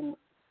prove that when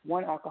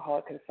one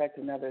alcoholic could affect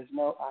another,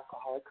 no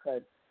alcoholic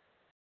could.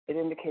 It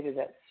indicated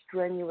that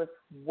strenuous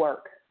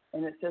work,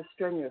 and it says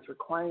strenuous,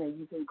 requiring or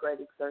using great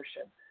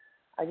exertion.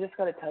 I just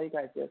got to tell you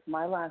guys this.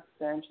 My last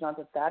binge, not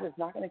that that is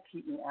not going to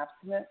keep me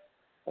abstinent,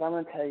 but I'm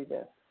going to tell you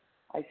this.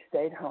 I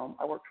stayed home.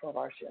 I worked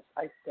 12-hour shifts.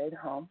 I stayed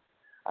home.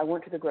 I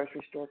went to the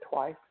grocery store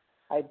twice.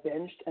 I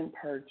binged and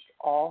purged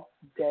all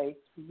day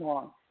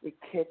long. It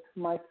kicked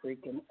my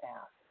freaking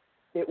ass.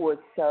 It was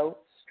so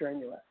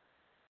strenuous.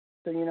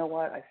 So you know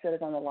what? I said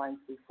it on the lines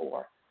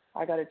before.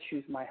 I got to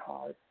choose my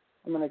heart.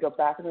 I'm going to go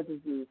back in the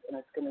disease, and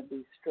it's going to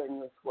be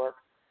strenuous work.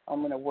 I'm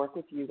going to work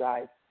with you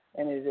guys,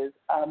 and it is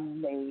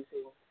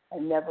amazing. I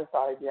never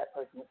thought I'd be that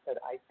person that said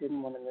I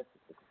didn't want to miss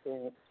this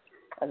experience.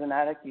 As an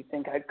addict, you'd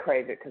think I'd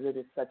crave it because it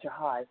is such a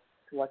high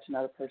to watch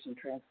another person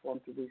transform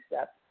through these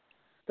steps.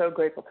 So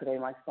grateful today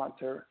my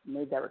sponsor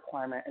made that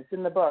requirement. It's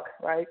in the book,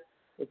 right?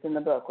 It's in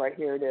the book. Right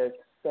here it is.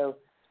 So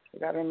you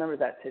got to remember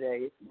that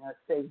today. You know, it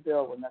saves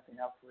Bill when nothing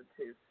else would,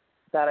 too.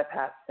 With that, I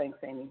pass. Thanks,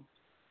 Amy.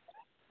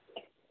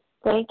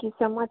 Thank you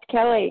so much,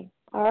 Kelly.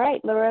 All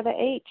right, Loretta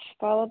H.,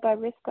 followed by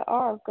Riska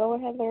R. Go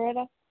ahead,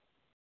 Loretta.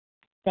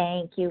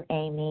 Thank you,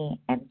 Amy,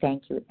 and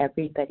thank you,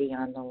 everybody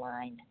on the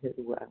line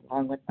who,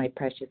 along with my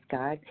precious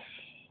God,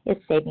 is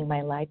saving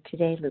my life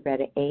today.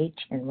 Loretta H.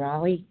 in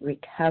Raleigh,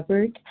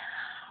 recovered.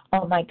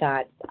 Oh, my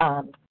God.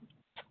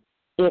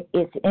 It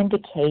is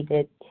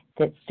indicated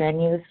that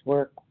strenuous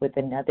work with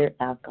another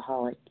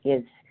alcoholic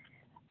is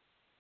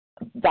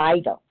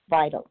vital,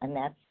 and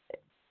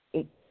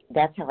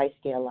that's how I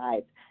stay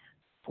alive,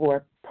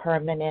 for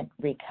permanent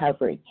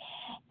recovery.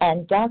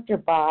 And Dr.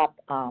 Bob,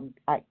 on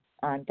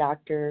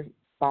Dr.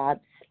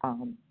 Bob's,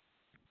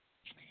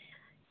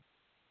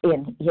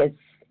 in his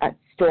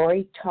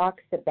story,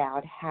 talks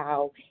about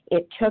how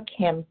it took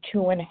him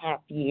 2.5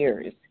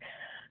 years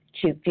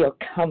to feel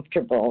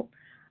comfortable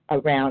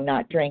around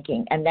not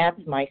drinking, and that's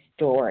my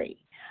story.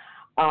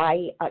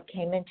 I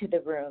came into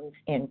the rooms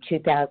in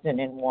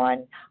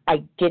 2001.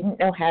 I didn't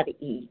know how to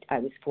eat. I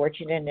was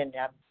fortunate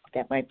enough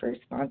that my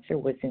first sponsor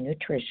was a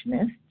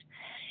nutritionist,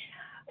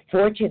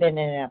 fortunate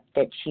enough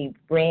that she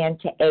ran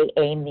to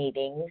AA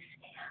meetings,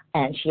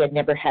 and she had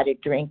never had a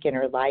drink in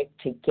her life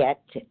to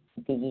get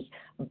the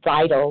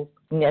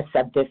vitalness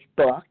of this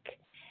book.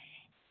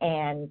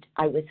 And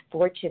I was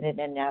fortunate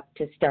enough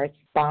to start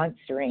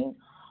sponsoring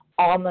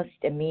almost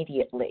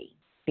immediately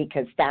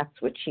because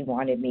that's what she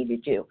wanted me to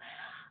do.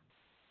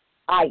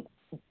 I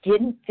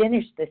didn't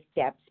finish the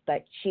steps,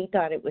 but she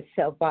thought it was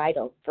so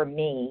vital for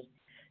me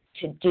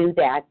to do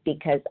that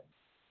because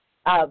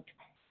of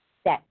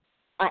that.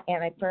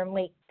 And I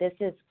firmly, this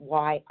is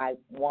why I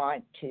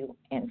want to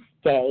and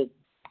stay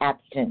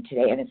abstinent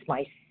today, and it's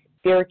my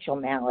spiritual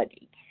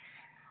malady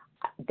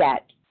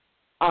that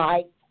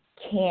I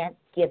can't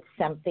give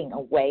something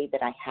away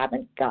that I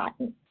haven't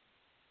gotten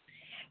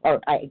or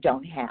I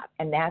don't have.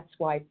 And that's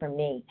why for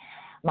me,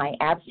 my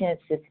abstinence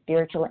is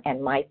spiritual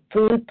and my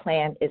food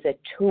plan is a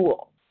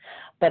tool.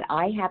 But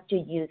I have to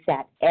use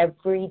that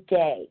every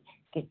day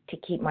to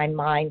keep my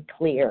mind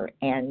clear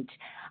and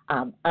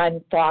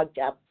unfogged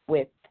up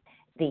with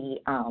the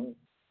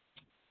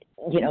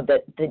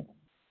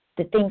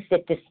the things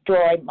that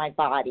destroy my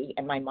body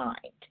and my mind,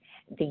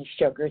 the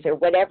sugars or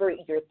whatever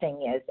your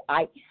thing is.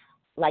 I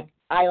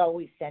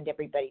always send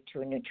everybody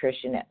to a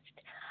nutritionist.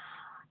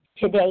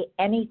 Today,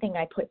 anything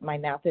I put in my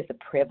mouth is a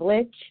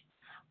privilege.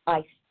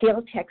 I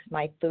still text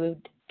my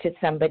food to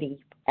somebody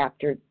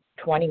after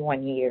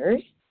 21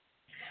 years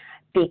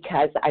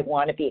because I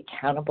want to be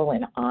accountable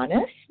and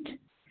honest.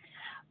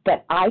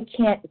 But I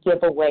can't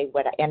give away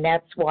and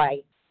that's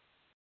why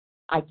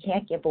I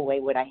can't give away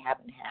what I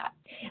haven't had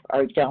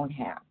or don't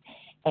have.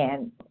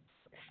 And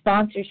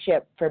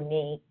sponsorship for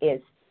me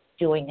is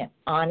doing an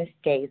honest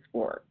day's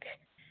work,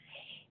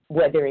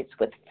 whether it's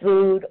with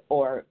food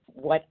or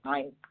what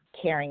I'm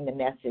carrying the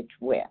message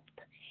with.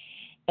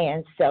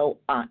 And so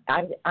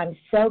I'm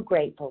so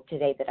grateful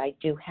today that I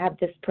do have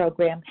this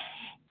program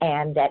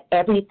and that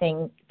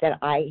everything that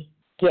I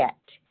get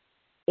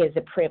is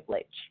a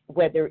privilege,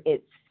 whether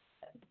it's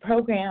the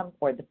program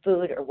or the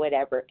food or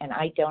whatever, and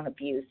I don't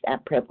abuse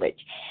that privilege.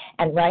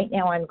 And right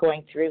now I'm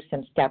going through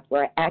some stuff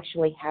where I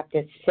actually have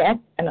to set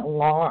an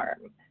alarm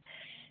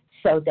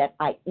so that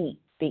I eat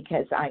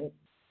because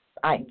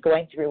I'm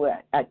going through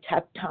a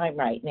tough time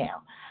right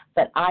now.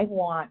 But I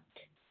want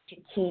to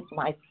keep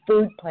my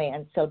food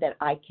plan so that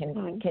I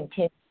can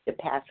continue to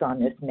pass on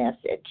this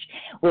message,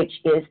 which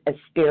is a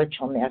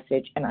spiritual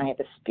message, and I have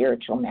a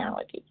spiritual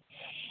malady.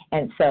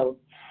 And so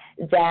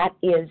that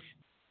is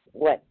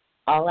what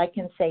all I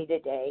can say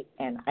today.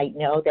 And I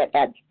know that,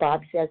 as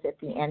Bob says at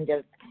the end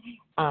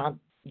of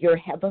your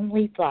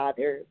Heavenly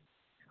Father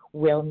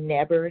will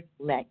never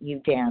let you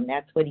down.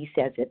 That's what he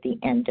says at the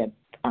end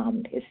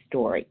his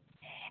story.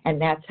 And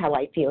that's how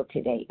I feel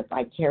today. If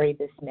I carry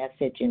this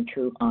message in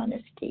true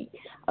honesty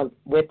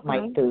with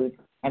my food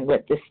and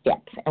with the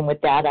steps. And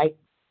with that, I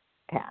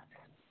pass.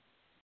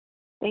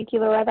 Thank you,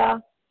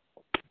 Loretta.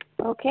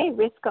 Okay,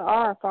 Riska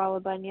R.,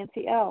 followed by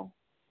Nancy L.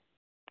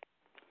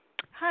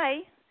 Hi,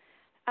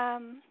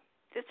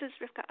 this is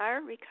Rivka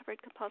R.,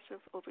 recovered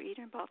compulsive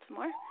overeater in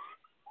Baltimore.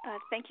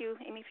 Thank you,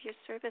 Amy, for your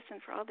service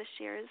and for all the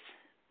shares.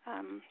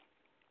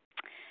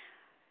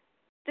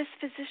 This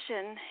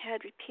physician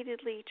had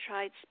repeatedly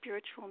tried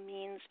spiritual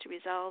means to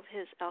resolve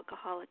his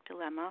alcoholic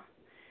dilemma,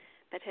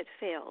 but had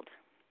failed.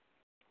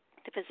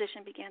 The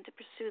physician began to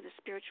pursue the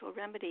spiritual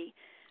remedy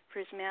for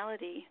his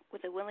malady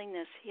with a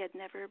willingness he had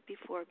never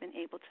before been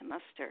able to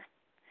muster.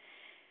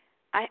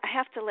 I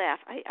have to laugh.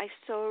 I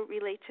so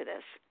relate to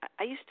this.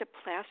 I used to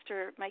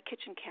plaster my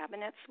kitchen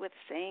cabinets with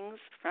sayings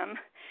from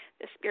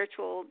the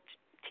spiritual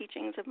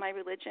teachings of my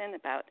religion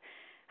about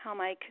how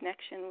my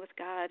connection with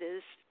God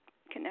is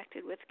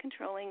connected with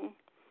controlling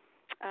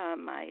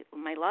my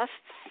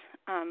lusts,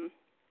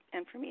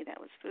 and for me that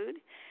was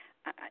food.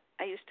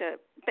 I used to,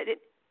 but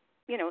it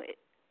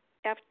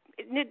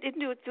didn't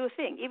do a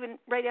thing. Even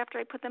right after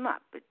I put them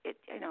up,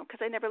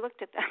 because I never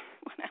looked at them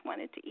when I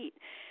wanted to eat.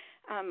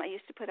 I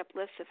used to put up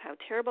lists of how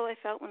terrible I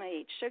felt when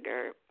I ate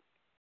sugar.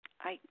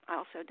 I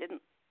also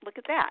didn't look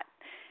at that.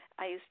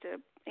 I used to,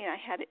 I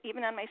had it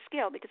even on my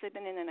scale because I've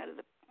been in and out of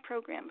the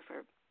program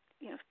for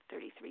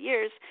 33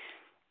 years.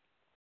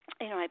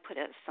 I put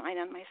a sign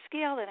on my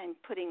scale that I'm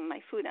putting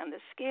my food on the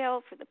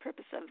scale for the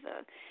purpose of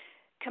the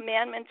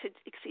commandment to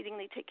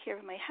exceedingly take care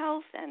of my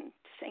health and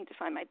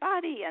sanctify my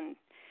body and,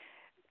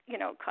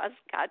 cause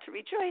God to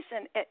rejoice.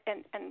 And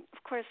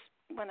of course,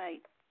 when I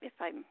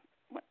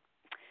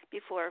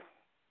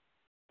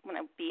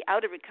be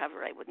out of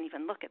recovery, I wouldn't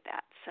even look at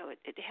that. So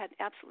it had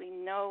absolutely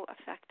no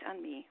effect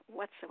on me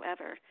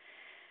whatsoever.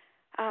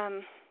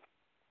 And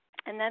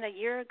then a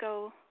year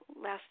ago,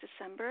 last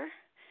December,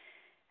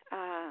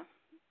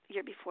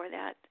 year before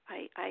that,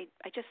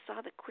 I just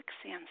saw the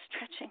quicksand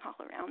stretching all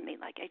around me.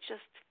 Like I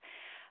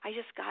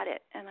just got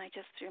it, and I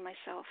just threw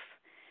myself,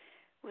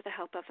 with the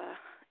help of a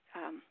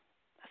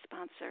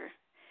sponsor,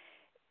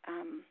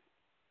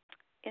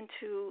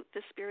 into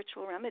the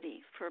spiritual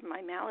remedy for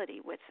my malady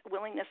with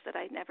willingness that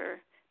I'd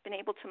never been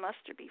able to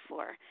muster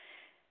before.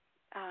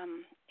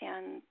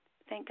 And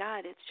thank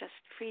God, it's just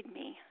freed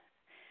me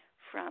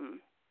from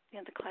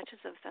the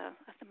clutches of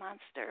the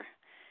monster.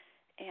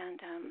 And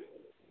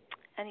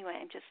anyway,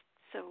 I'm just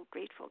so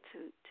grateful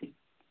to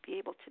be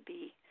able to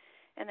be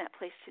in that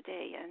place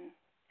today,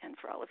 and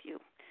for all of you.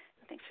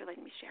 Thanks for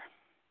letting me share.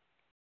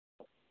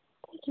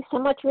 Thank you so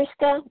much,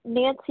 Riska.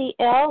 Nancy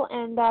L.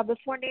 And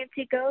before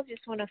Nancy goes,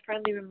 just want to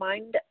friendly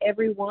remind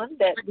everyone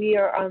that we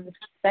are on the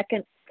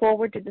second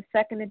forward to the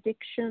second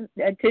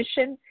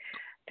edition,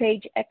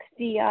 page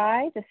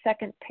XDI, the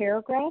second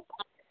paragraph.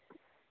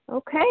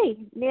 Okay,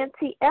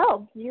 Nancy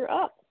L., you're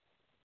up.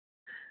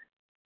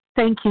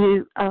 Thank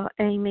you,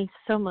 Amy,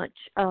 so much.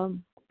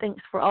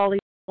 Thanks for all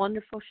these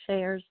wonderful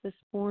shares this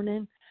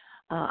morning.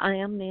 I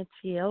am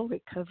Nancy L.,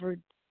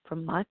 recovered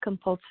from my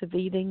compulsive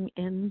eating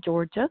in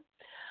Georgia.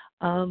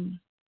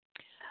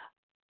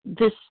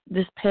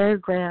 This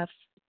paragraph,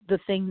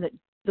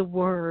 the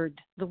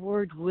word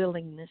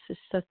willingness is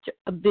such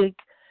a big,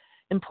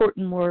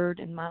 important word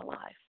in my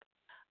life.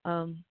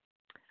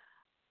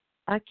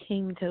 I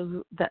came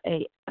to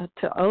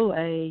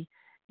OA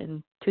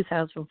in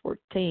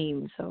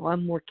 2014, so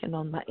I'm working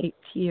on my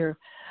 8th year.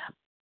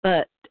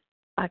 But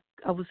I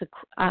was a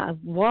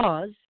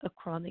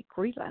chronic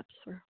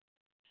relapser,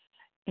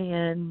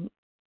 and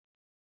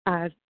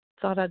I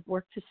thought I'd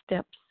work the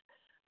steps.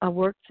 I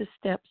worked the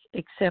steps,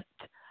 except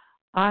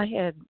I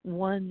had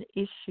one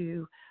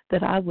issue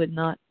that I would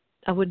not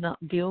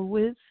deal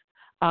with.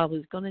 I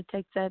was going to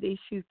take that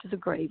issue to the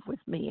grave with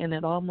me, and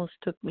it almost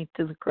took me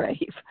to the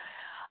grave.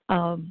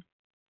 But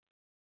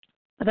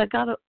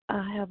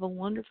I have a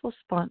wonderful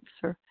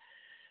sponsor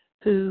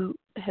who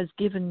has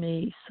given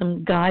me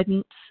some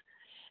guidance,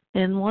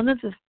 and one of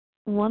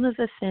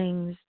the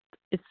things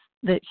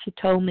that she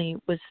told me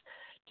was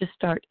to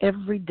start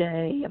every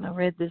day, and I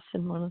read this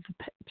in one of the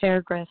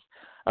paragraphs,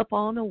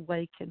 upon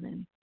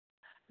awakening.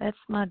 That's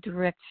my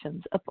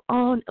directions.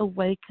 Upon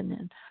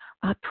awakening,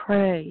 I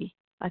pray.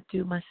 I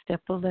do my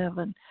step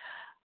 11.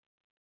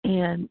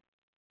 And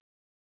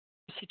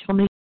she told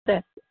me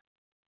that.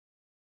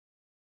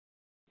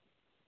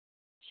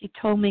 She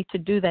told me to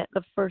do that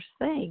the first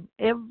thing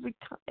every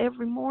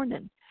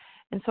morning.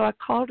 And so I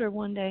called her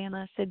one day and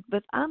I said,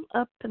 but I'm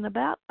up and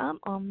about. I'm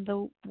on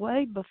the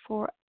way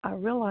before I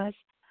realized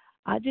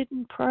I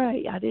didn't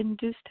pray. I didn't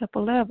do step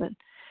 11.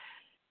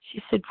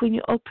 She said, when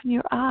you open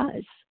your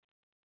eyes,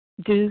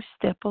 do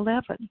step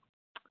 11.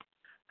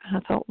 And I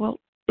thought, well,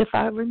 if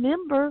I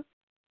remember,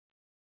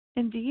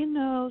 and do you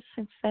know,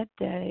 since that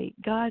day,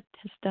 God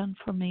has done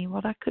for me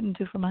what I couldn't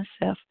do for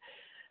myself.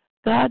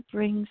 God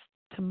brings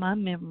to my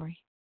memory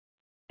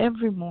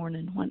every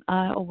morning when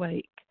I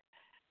awake,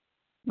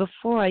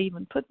 before I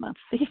even put my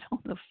feet on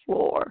the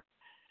floor,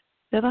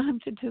 that I'm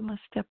to do my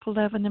step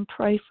 11 and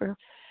pray for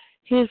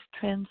His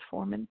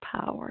transforming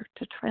power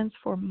to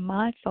transform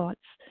my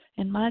thoughts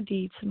and my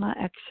deeds and my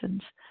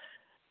actions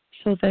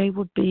so they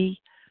would be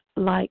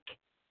like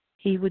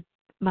He would,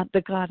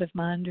 the God of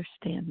my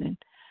understanding.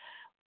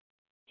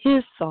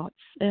 His thoughts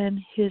and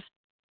His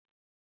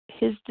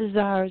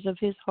desires of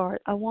His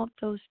heart, I want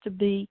those to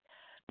be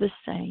the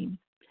same.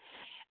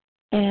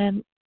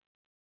 And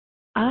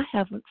I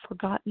haven't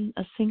forgotten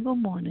a single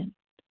morning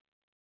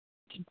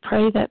to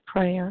pray that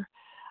prayer.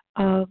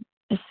 As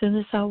soon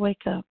as I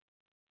wake up,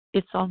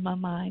 it's on my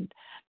mind.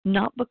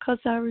 Not because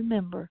I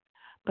remember,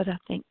 but I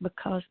think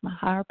because my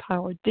higher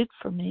power did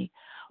for me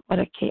what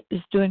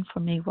is doing for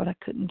me what I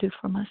couldn't do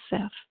for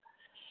myself.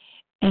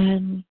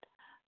 And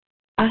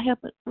I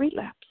haven't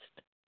relapsed.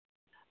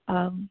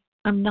 I'm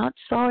not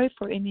sorry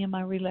for any of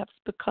my relapse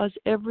because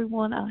every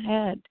one I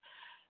had,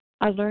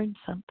 I learned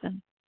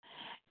something.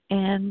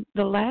 And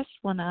the last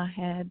one I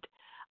had,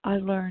 I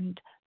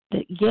learned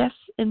that yes,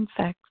 in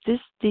fact, this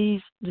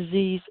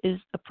disease is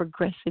a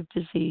progressive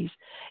disease,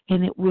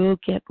 and it will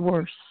get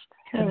worse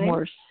and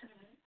worse.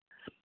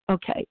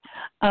 Okay.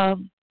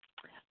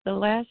 The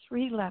last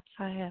relapse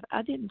I had,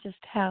 I didn't just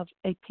have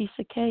a piece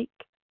of cake.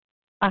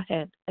 I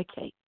had a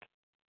cake.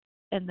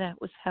 And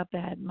that was how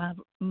bad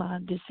my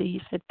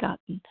disease had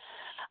gotten.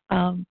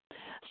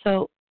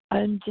 So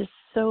I'm just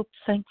so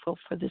thankful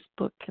for this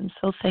book and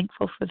so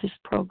thankful for this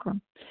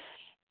program.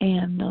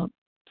 And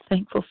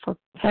thankful for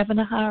having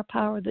a higher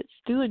power that's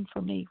doing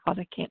for me what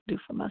I can't do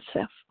for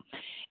myself.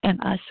 And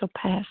I shall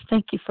pass.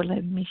 Thank you for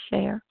letting me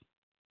share.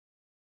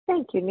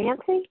 Thank you,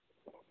 Nancy.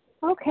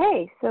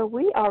 Okay, so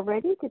we are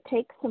ready to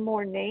take some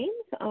more names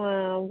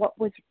for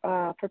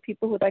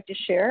people who would like to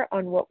share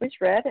on what was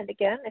read. And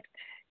again, if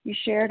you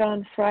shared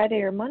on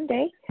Friday or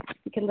Monday,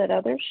 you can let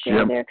others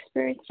share their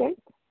experience.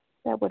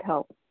 That would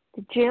help.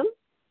 Jim?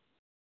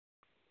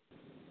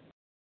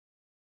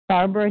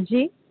 Barbara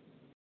G.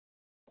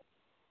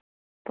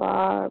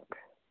 Barb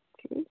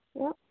G.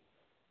 Yep.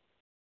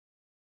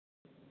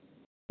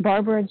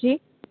 Barbara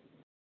G.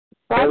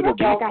 Barbara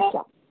G.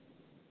 Gotcha.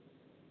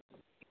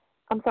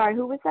 I'm sorry,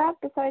 who was that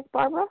besides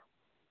Barbara?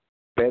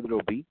 Pedro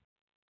B.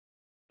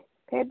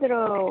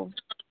 Pedro.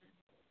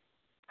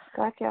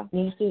 Gotcha.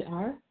 Nancy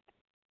R.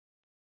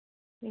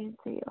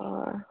 Nancy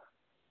R.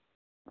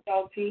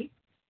 LP.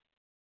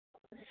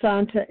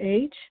 Santa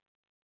H.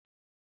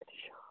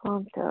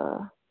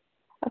 Shanta.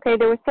 Okay,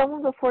 there was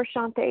someone before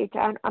Shanta H.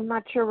 I'm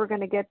not sure we're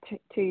going to get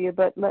to you,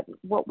 but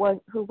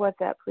who was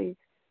that, please?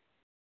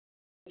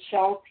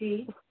 Michelle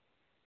P.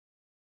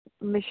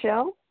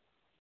 Michelle?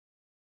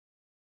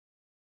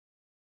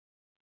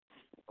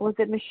 Was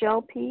it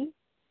Michelle P?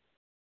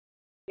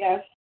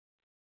 Yes.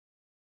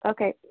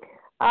 Okay.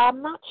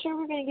 I'm not sure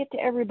we're going to get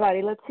to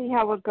everybody. Let's see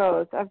how it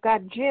goes. I've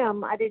got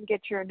Jim. I didn't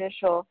get your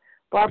initial.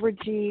 Barbara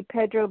G,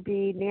 Pedro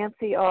B,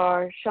 Nancy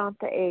R,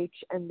 Shanta H,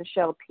 and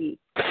Michelle P.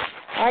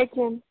 All right,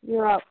 Jim,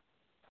 you're up.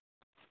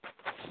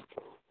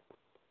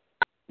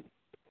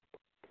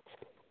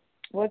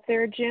 Was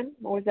there a Jim,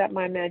 or was that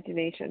my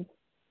imagination?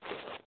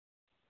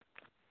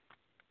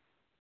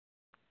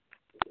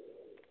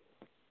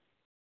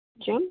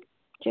 Jim?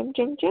 Jim?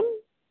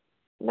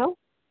 No?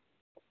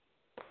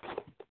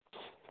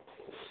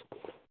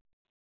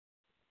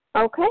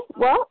 Okay,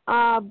 well,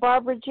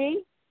 Barbara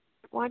G.,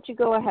 why don't you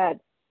go ahead?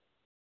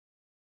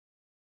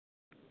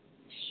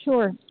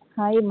 Sure.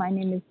 Hi, my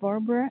name is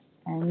Barbara,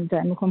 and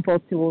I'm a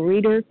compulsive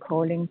reader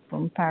calling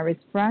from Paris,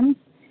 France.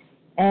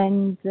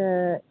 And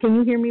can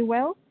you hear me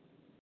well?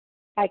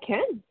 I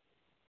can.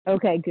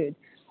 Okay, good.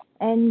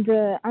 And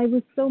I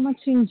was so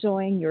much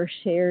enjoying your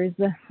shares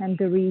and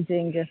the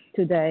reading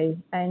today.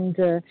 And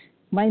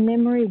my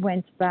memory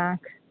went back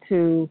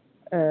to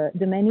the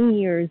many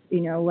years,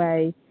 in a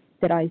way,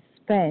 that I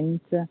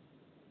spent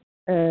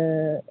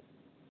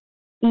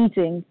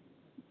eating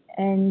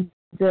and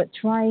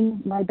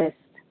trying my best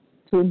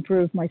to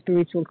improve my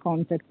spiritual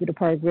contact with the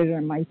Paragritter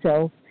and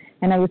myself.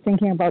 And I was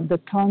thinking about the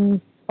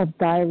tons of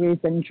diaries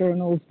and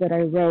journals that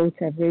I wrote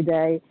every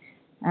day,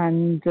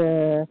 and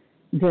the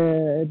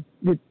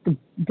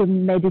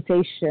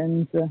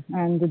meditations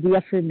and the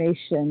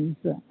affirmations,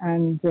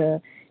 and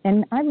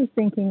I was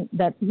thinking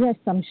that yes,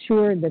 I'm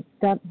sure that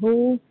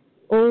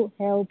all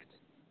helped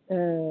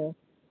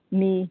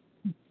me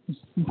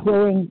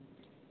growing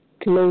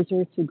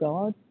closer to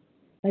God,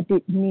 but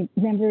it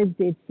never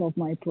did solve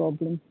my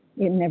problem.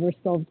 It never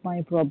solved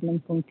my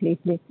problem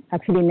completely.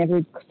 Actually,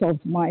 never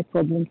solved my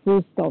problem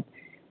full stop.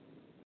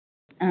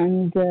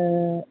 And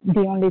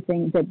the only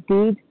thing that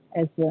did,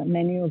 as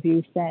many of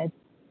you said,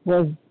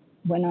 was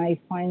when I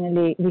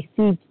finally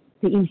received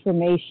the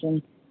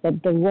information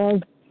that there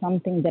was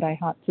something that I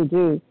had to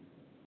do,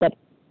 that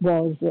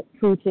was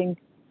putting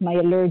my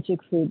allergic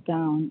food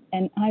down.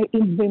 And I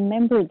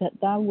remember that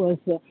was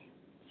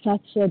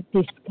such a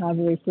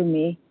discovery for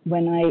me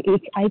when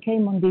I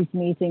came on these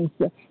meetings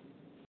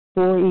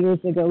 4 years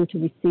ago to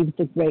receive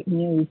the great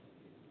news.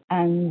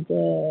 And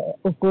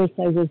of course,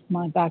 I was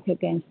my back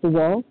against the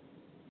wall,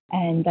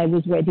 and I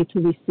was ready to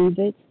receive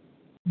it.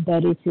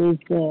 But it is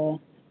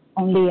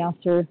only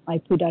after I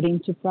put that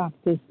into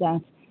practice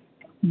that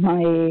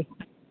my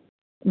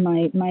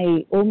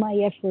all my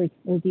effort,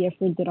 all the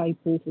effort that I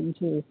put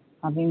into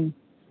having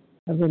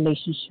a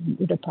relationship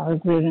with the power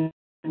grid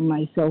and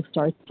myself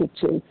started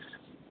to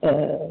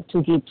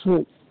give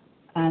fruit,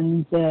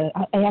 and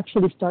I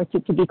actually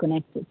started to be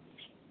connected,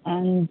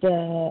 and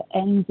then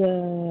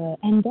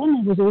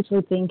I was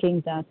also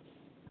thinking that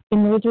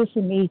in order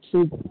for me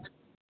to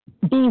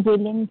be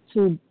willing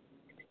to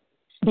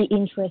be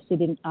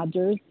interested in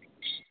others,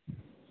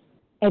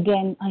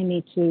 again, I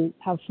need to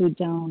have food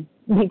down,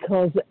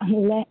 because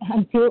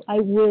until I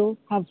will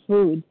have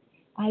food,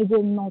 I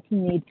will not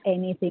need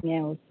anything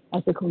else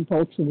as a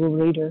compulsive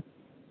reader.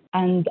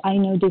 And I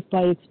know this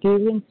by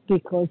experience,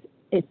 because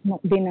it's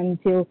not been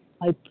until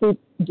I put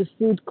the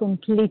food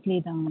completely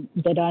down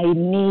that I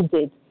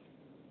needed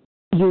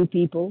you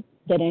people,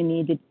 that I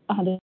needed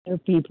other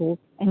people,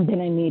 and then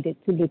I needed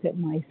to look at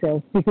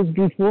myself. Because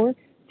before,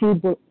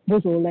 food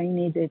was all I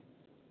needed.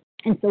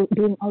 And so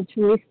being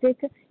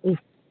altruistic is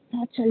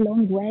such a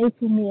long way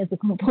for me as a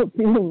compulsive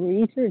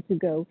reader to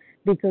go,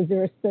 because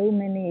there are so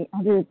many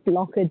other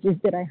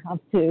blockages that I have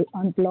to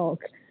unblock.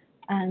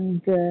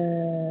 And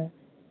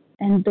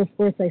of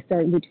course I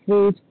start with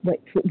food, by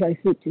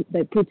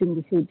putting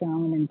the food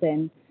down, and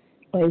then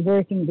by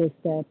working the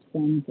steps,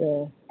 and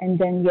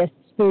then yes,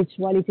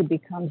 spirituality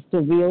becomes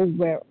the real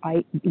where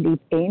I live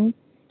in.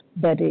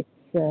 But it's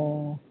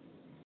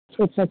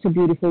such a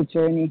beautiful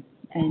journey,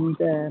 and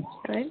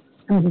right.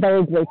 I'm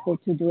very grateful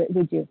to do it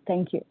with you.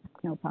 Thank you.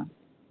 No problem.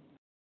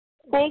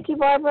 Thank you,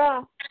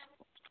 Barbara.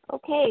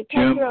 Okay,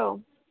 Pedro.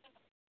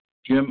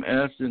 Jim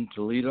S. in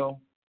Toledo.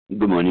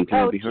 Good morning.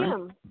 Can I be heard?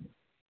 Jim.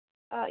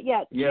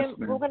 Yes, Jim,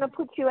 ma'am. we're going to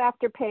put you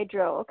after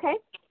Pedro, okay?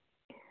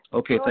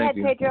 Okay, Go thank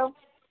ahead, Pedro.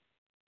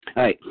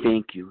 Hi,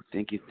 thank you.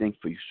 Thanks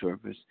for your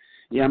service.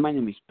 Yeah, my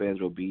name is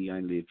Pedro B.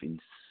 I live in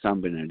San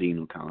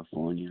Bernardino,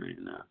 California,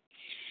 and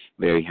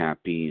very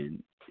happy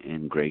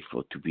and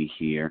grateful to be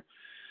here,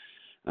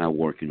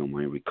 working on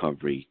my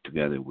recovery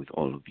together with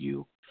all of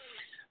you.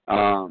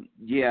 The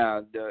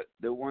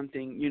one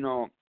thing,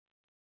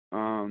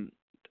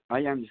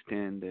 I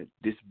understand that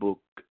this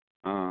book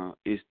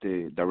is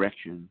the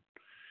direction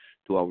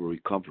to our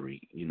recovery,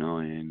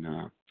 and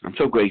I'm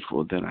so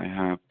grateful that I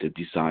have the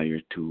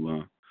desire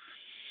to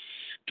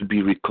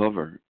be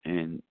recovered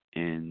and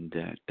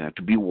that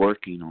to be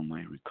working on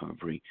my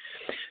recovery.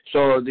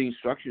 So the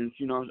instructions,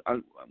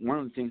 one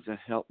of the things that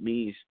helped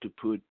me is to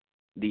put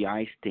the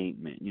I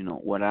statement,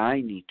 what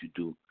I need to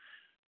do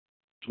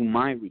to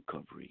my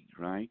recovery,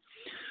 right?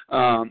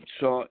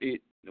 So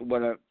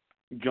what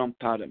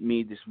jumped out at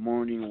me this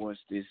morning was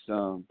this.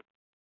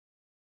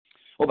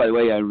 By the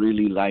way, I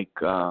really like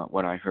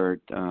what I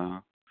heard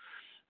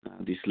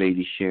this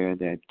lady share,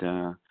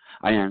 that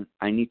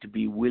I need to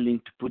be willing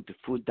to put the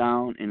foot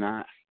down and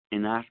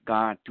ask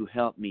God to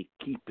help me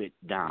keep it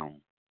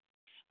down.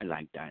 I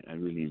like that. I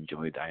really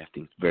enjoyed that. I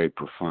think it's very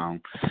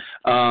profound.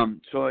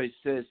 So it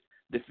says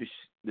the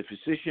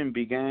physician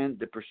began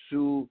to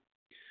pursue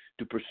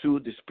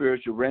the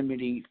spiritual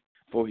remedy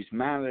for his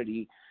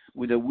malady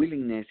with a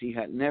willingness he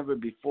had never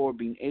before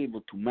been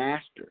able to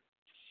master.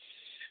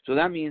 So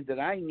that means that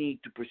I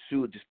need to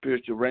pursue the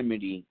spiritual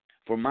remedy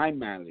for my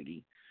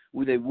malady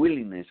with a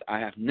willingness I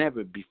have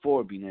never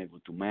before been able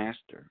to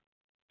master.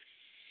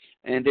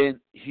 And then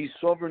he's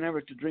sober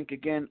never to drink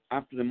again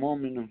after the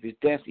moment of his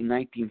death in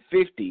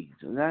 1950.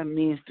 So that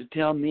means to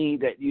tell me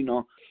that,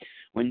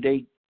 when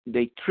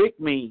they tricked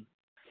me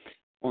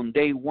on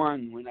day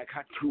one, when I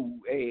got through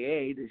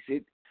AA, they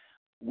said,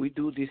 we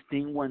do this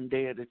thing one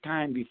day at a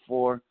time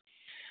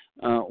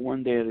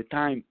one day at a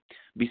time.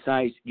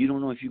 Besides, you don't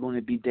know if you're going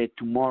to be dead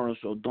tomorrow,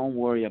 so don't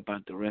worry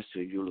about the rest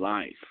of your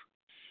life.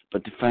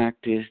 But the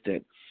fact is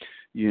that,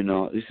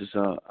 this is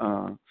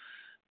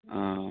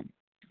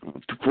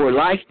for a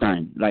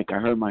lifetime, like I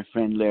heard my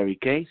friend Larry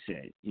Kay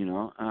say,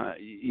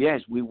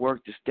 yes, we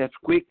work the steps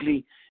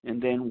quickly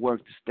and then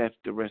work the steps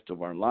the rest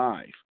of our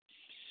life.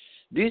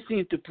 This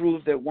seems to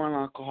prove that one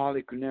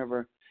alcoholic could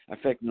never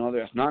affect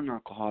another as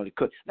non-alcoholic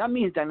could. That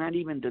means that not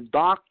even the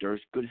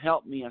doctors could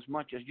help me as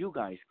much as you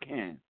guys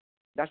can.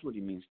 That's what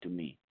it means to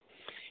me.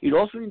 It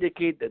also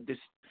indicates that this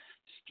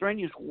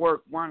strenuous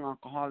work one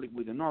alcoholic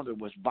with another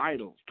was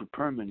vital to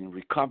permanent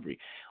recovery.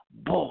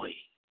 Boy,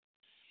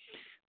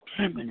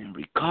 permanent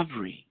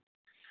recovery.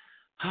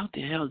 How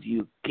the hell do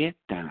you get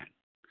that?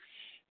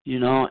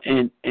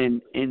 And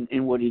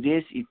what it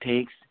is, it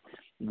takes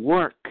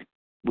work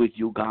with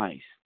you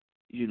guys.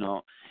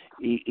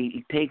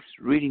 It takes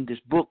reading this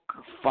book,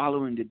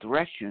 following the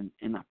direction,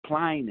 and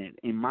applying it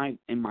in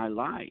my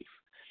life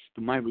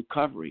to my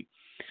recovery,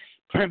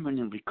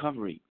 permanent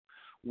recovery.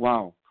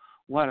 Wow,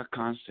 what a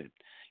concept!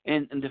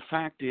 And the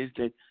fact is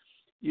that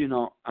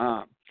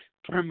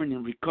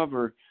permanent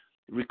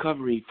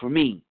recovery for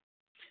me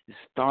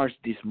starts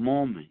this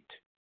moment.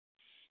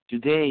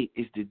 Today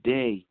is the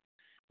day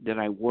that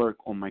I work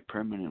on my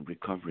permanent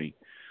recovery.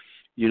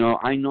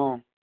 I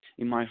know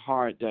in my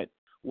heart that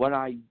what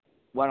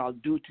I'll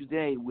do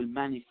today will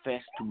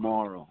manifest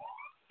tomorrow.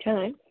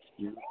 Okay.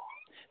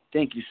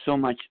 Thank you so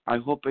much. I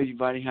hope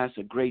everybody has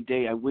a great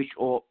day. I wish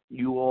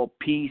you all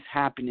peace,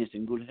 happiness,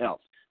 and good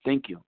health.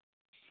 Thank you.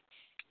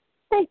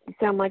 Thank you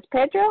so much,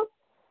 Pedro.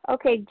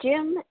 Okay,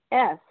 Jim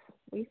S.,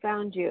 we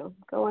found you.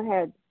 Go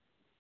ahead.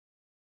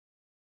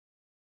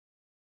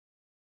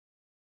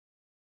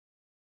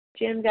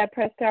 Jim, got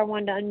press star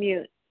 1 to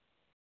unmute.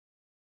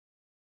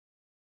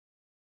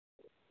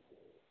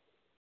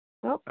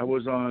 Oh. I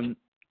was on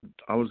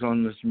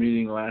this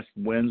meeting last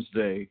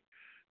Wednesday,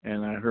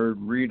 and I heard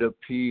Rita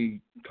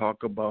P.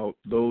 talk about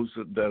those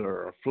that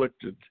are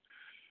afflicted,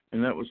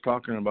 and that was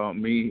talking about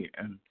me.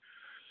 And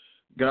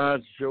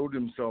God showed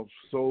himself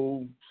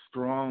so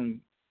strong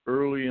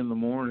early in the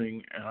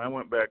morning, and I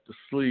went back to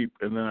sleep,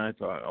 and then I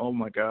thought, oh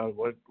my God,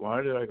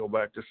 why did I go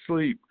back to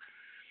sleep?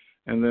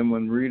 And then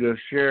when Rita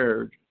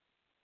shared,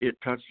 it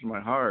touched my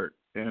heart.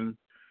 And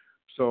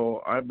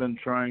so I've been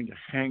trying to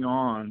hang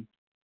on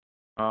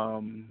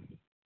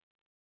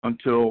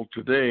until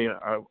today.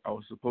 I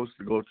was supposed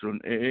to go to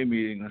an AA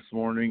meeting this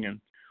morning, and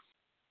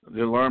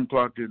the alarm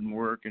clock didn't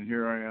work, and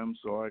here I am,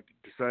 so I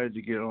decided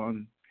to get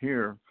on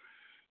here.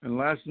 And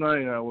last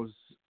night I was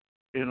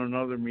in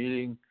another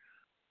meeting,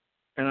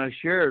 and I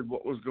shared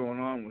what was going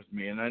on with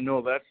me, and I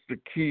know that's the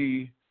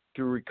key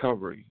to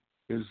recovery,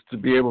 is to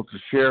be able to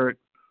share it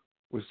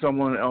with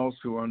someone else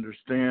who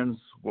understands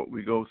what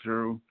we go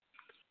through.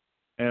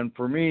 And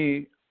for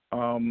me,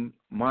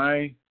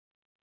 my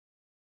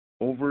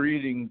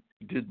overeating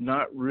did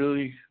not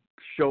really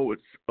show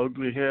its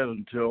ugly head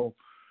until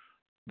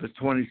the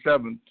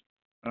 27th,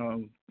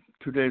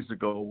 2 days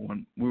ago,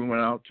 when we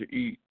went out to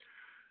eat,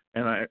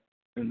 and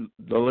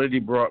the lady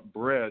brought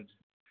bread,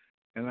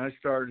 and I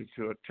started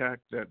to attack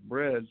that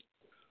bread,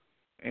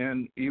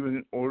 and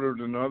even ordered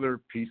another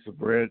piece of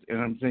bread. And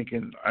I'm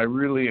thinking, I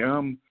really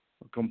am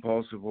a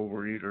compulsive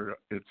overeater.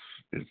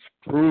 It's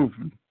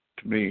proven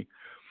to me.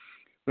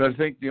 But I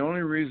think the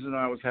only reason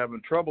I was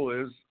having trouble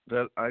is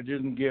that I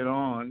didn't get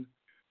on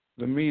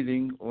the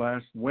meeting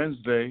last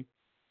Wednesday.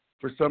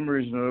 For some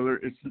reason or other,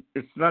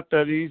 it's not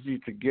that easy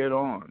to get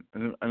on,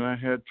 and I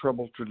had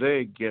trouble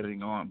today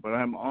getting on, but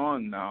I'm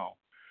on now.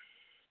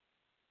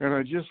 And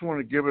I just want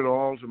to give it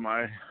all to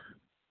my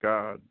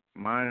God,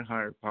 my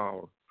higher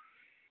power,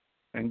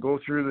 and go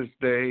through this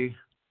day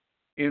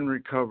in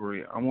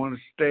recovery. I want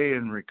to stay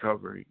in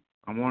recovery.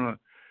 I want to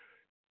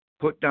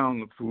put down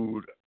the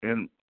food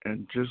and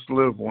just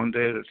live one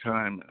day at a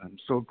time. I'm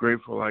so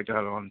grateful I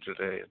got on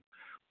today.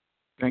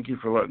 Thank you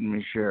for letting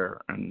me share,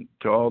 and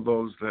to all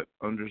those that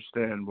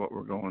understand what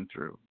we're going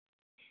through.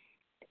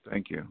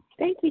 Thank you.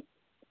 Thank you.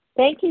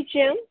 Thank you,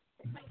 Jim.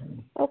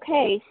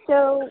 Okay,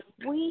 so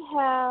we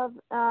have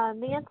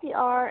Nancy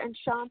R. and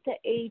Shanta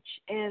H.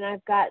 And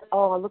I've got,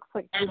 it looks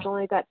like we've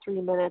only got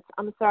 3 minutes.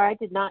 I'm sorry, I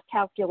did not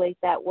calculate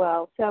that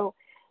well. So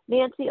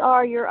Nancy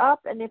R., you're up,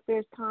 and if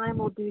there's time,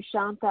 we'll do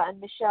Shanta and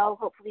Michelle.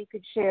 Hopefully you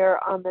could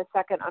share on the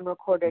second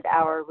unrecorded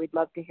hour. We'd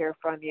love to hear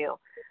from you.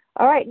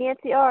 All right,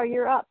 Nancy R.,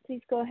 you're up.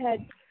 Please go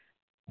ahead.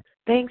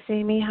 Thanks,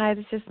 Amy. Hi,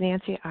 this is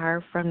Nancy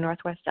R. from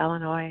Northwest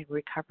Illinois,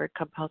 recovered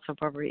compulsive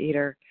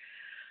overeater.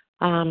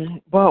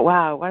 Well,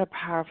 wow, what a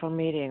powerful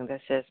meeting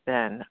this has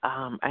been,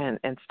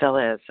 and still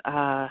is.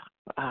 I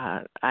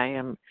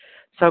am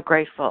so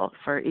grateful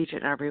for each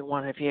and every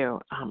one of you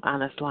on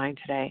this line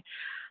today.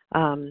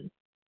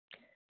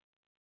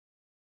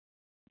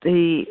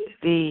 The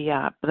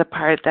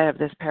part of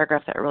this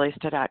paragraph that really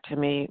stood out to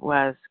me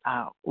was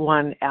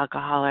one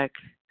alcoholic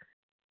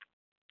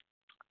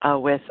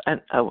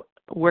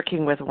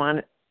working with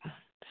one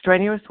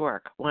strenuous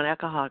work, one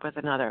alcoholic with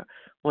another,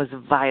 was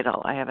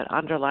vital. I have it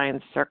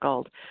underlined,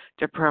 circled,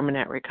 to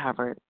permanent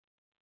recovery,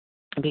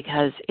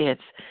 because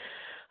it's,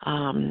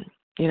 I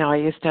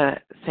used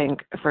to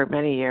think for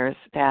many years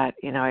that,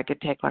 I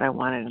could take what I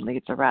wanted and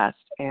leave the rest.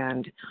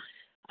 And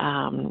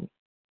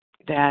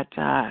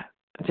that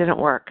didn't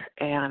work.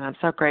 And I'm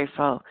so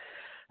grateful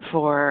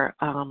for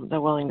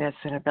the willingness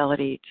and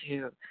ability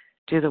to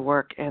do the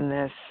work in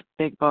this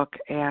big book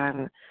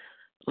and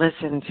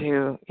listen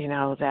to,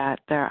 that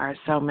there are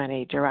so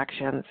many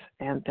directions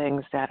and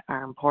things that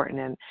are important.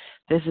 And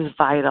this is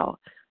vital.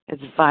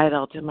 It's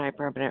vital to my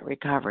permanent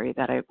recovery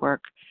that I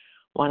work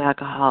one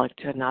alcoholic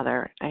to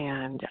another.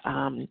 And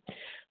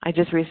I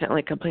just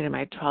recently completed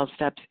my 12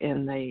 steps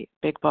in the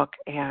big book,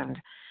 and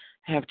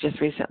have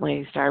just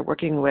recently started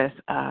working with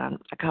a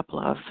couple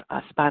of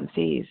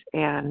sponsees.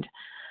 And,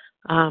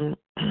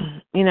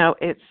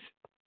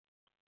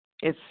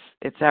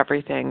 it's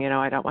everything.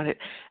 I don't want it.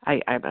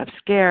 I'm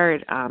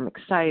scared. I'm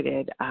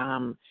excited.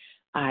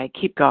 I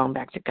keep going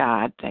back to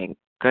God, thank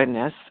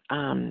goodness,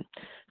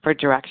 for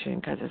direction,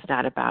 because it's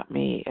not about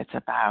me. It's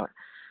about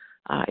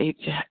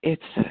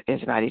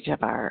it's about each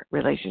of our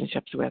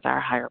relationships with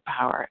our higher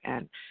power,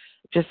 and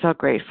just so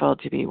grateful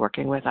to be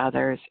working with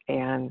others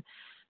and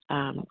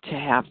to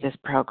have this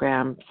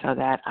program so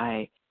that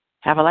I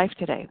have a life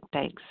today.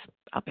 Thanks.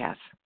 I'll pass.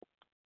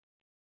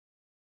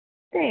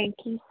 Thank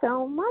you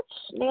so much,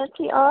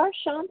 Nancy R.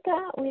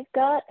 Shanta, we've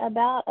got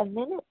about a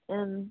minute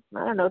and,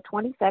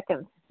 20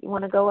 seconds. You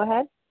want to go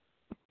ahead?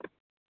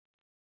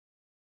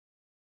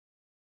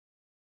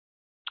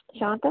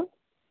 Shanta?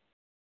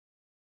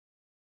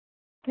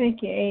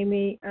 Thank you,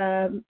 Amy.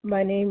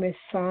 My name is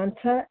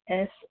Santa,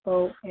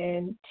 Sontah,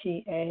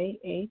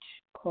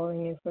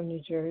 calling in from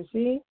New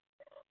Jersey.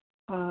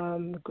 A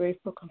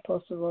grateful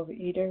compulsive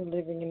overeater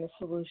living in a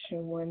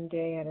solution one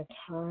day at a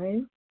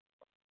time.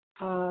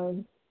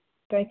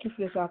 Thank you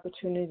for this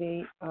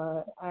opportunity.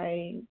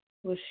 I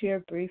will share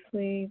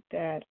briefly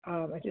that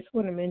I just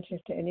want to mention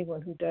to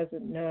anyone who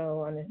doesn't know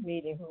on this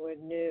meeting who are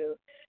new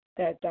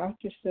that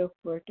Dr.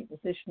 Silkworth, the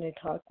physician they're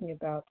talking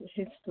about,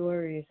 his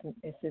story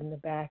is in the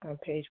back on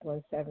page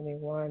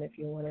 171 if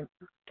you want to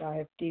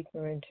dive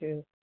deeper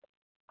into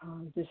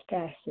this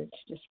passage,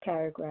 this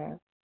paragraph.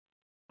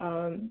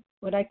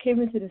 When I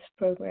came into this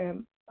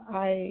program,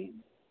 I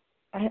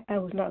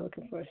was not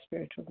looking for a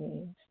spiritual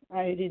means.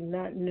 I did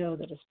not know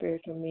that a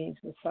spiritual means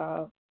would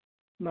solve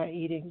my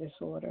eating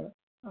disorder.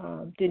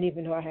 Didn't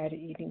even know I had an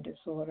eating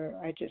disorder.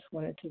 I just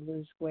wanted to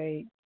lose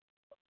weight.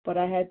 But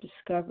I had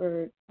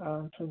discovered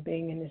from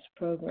being in this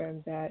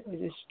program that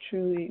it is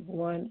truly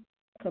one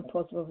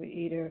compulsive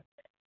overeater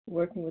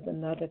working with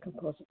another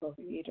compulsive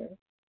overeater.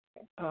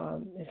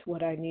 Is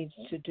what I need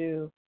to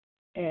do.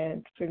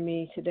 And for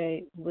me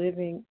today,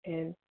 living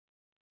in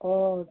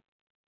all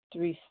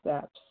 3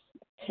 steps,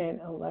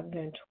 10, 11,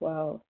 and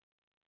 12,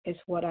 is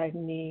what I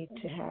need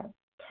to have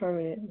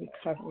permanent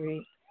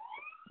recovery.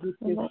 This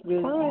is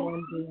really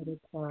one day at a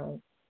time.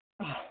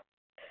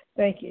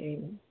 Thank you,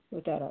 Amy.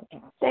 With that, I'll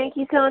pass. Thank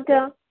you,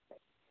 Santa.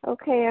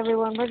 Okay,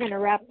 everyone, we're going to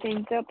wrap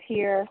things up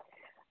here.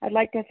 I'd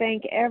like to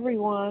thank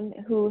everyone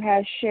who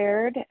has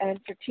shared and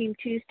for Team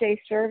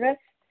Tuesday service.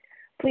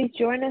 Please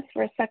join us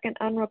for a second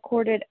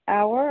unrecorded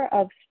hour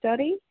of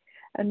study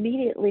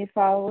immediately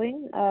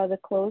following the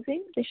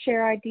closing. The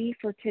share ID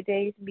for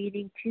today's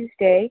meeting,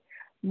 Tuesday,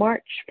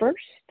 March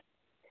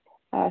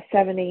 1st,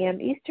 7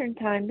 a.m. Eastern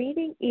Time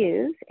meeting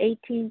is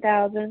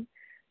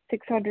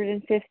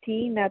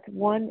 18,615. That's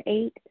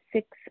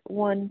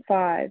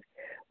 18615.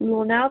 We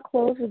will now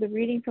close with a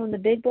reading from the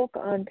Big Book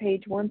on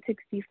page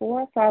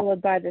 164,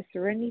 followed by the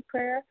Serenity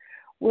Prayer.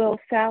 Will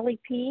Sally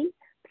P.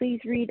 please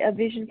read A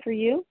Vision for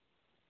You?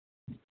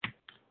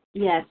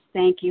 Yes,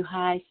 thank you.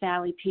 Hi,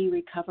 Sally P.,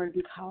 recovered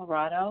in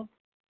Colorado.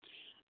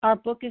 Our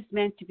book is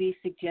meant to be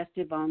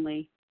suggestive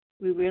only.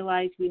 We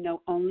realize we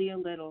know only a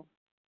little.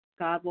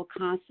 God will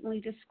constantly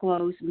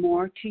disclose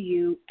more to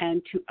you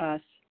and to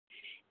us.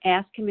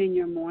 Ask Him in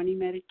your morning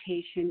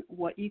meditation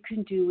what you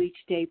can do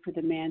each day for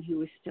the man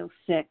who is still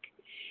sick.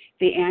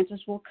 The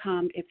answers will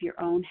come if your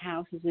own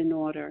house is in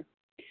order.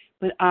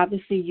 But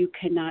obviously you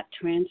cannot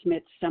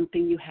transmit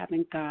something you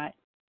haven't got.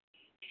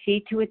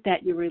 See to it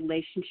that your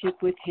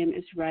relationship with Him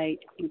is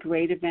right, and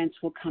great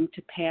events will come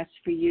to pass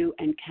for you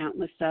and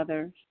countless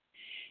others.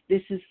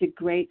 This is the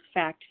great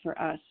fact for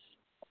us.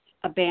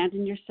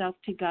 Abandon yourself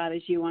to God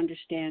as you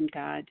understand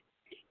God.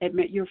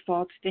 Admit your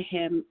faults to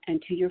Him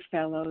and to your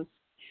fellows.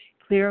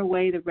 Clear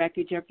away the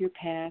wreckage of your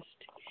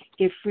past.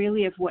 Give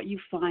freely of what you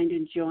find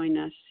and join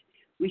us.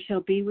 We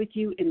shall be with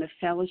you in the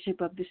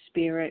fellowship of the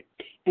Spirit,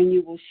 and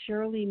you will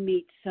surely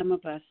meet some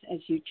of us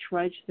as you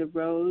trudge the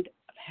road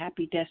of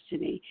happy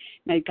destiny.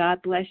 May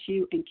God bless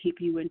you and keep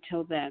you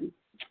until then.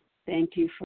 Thank you for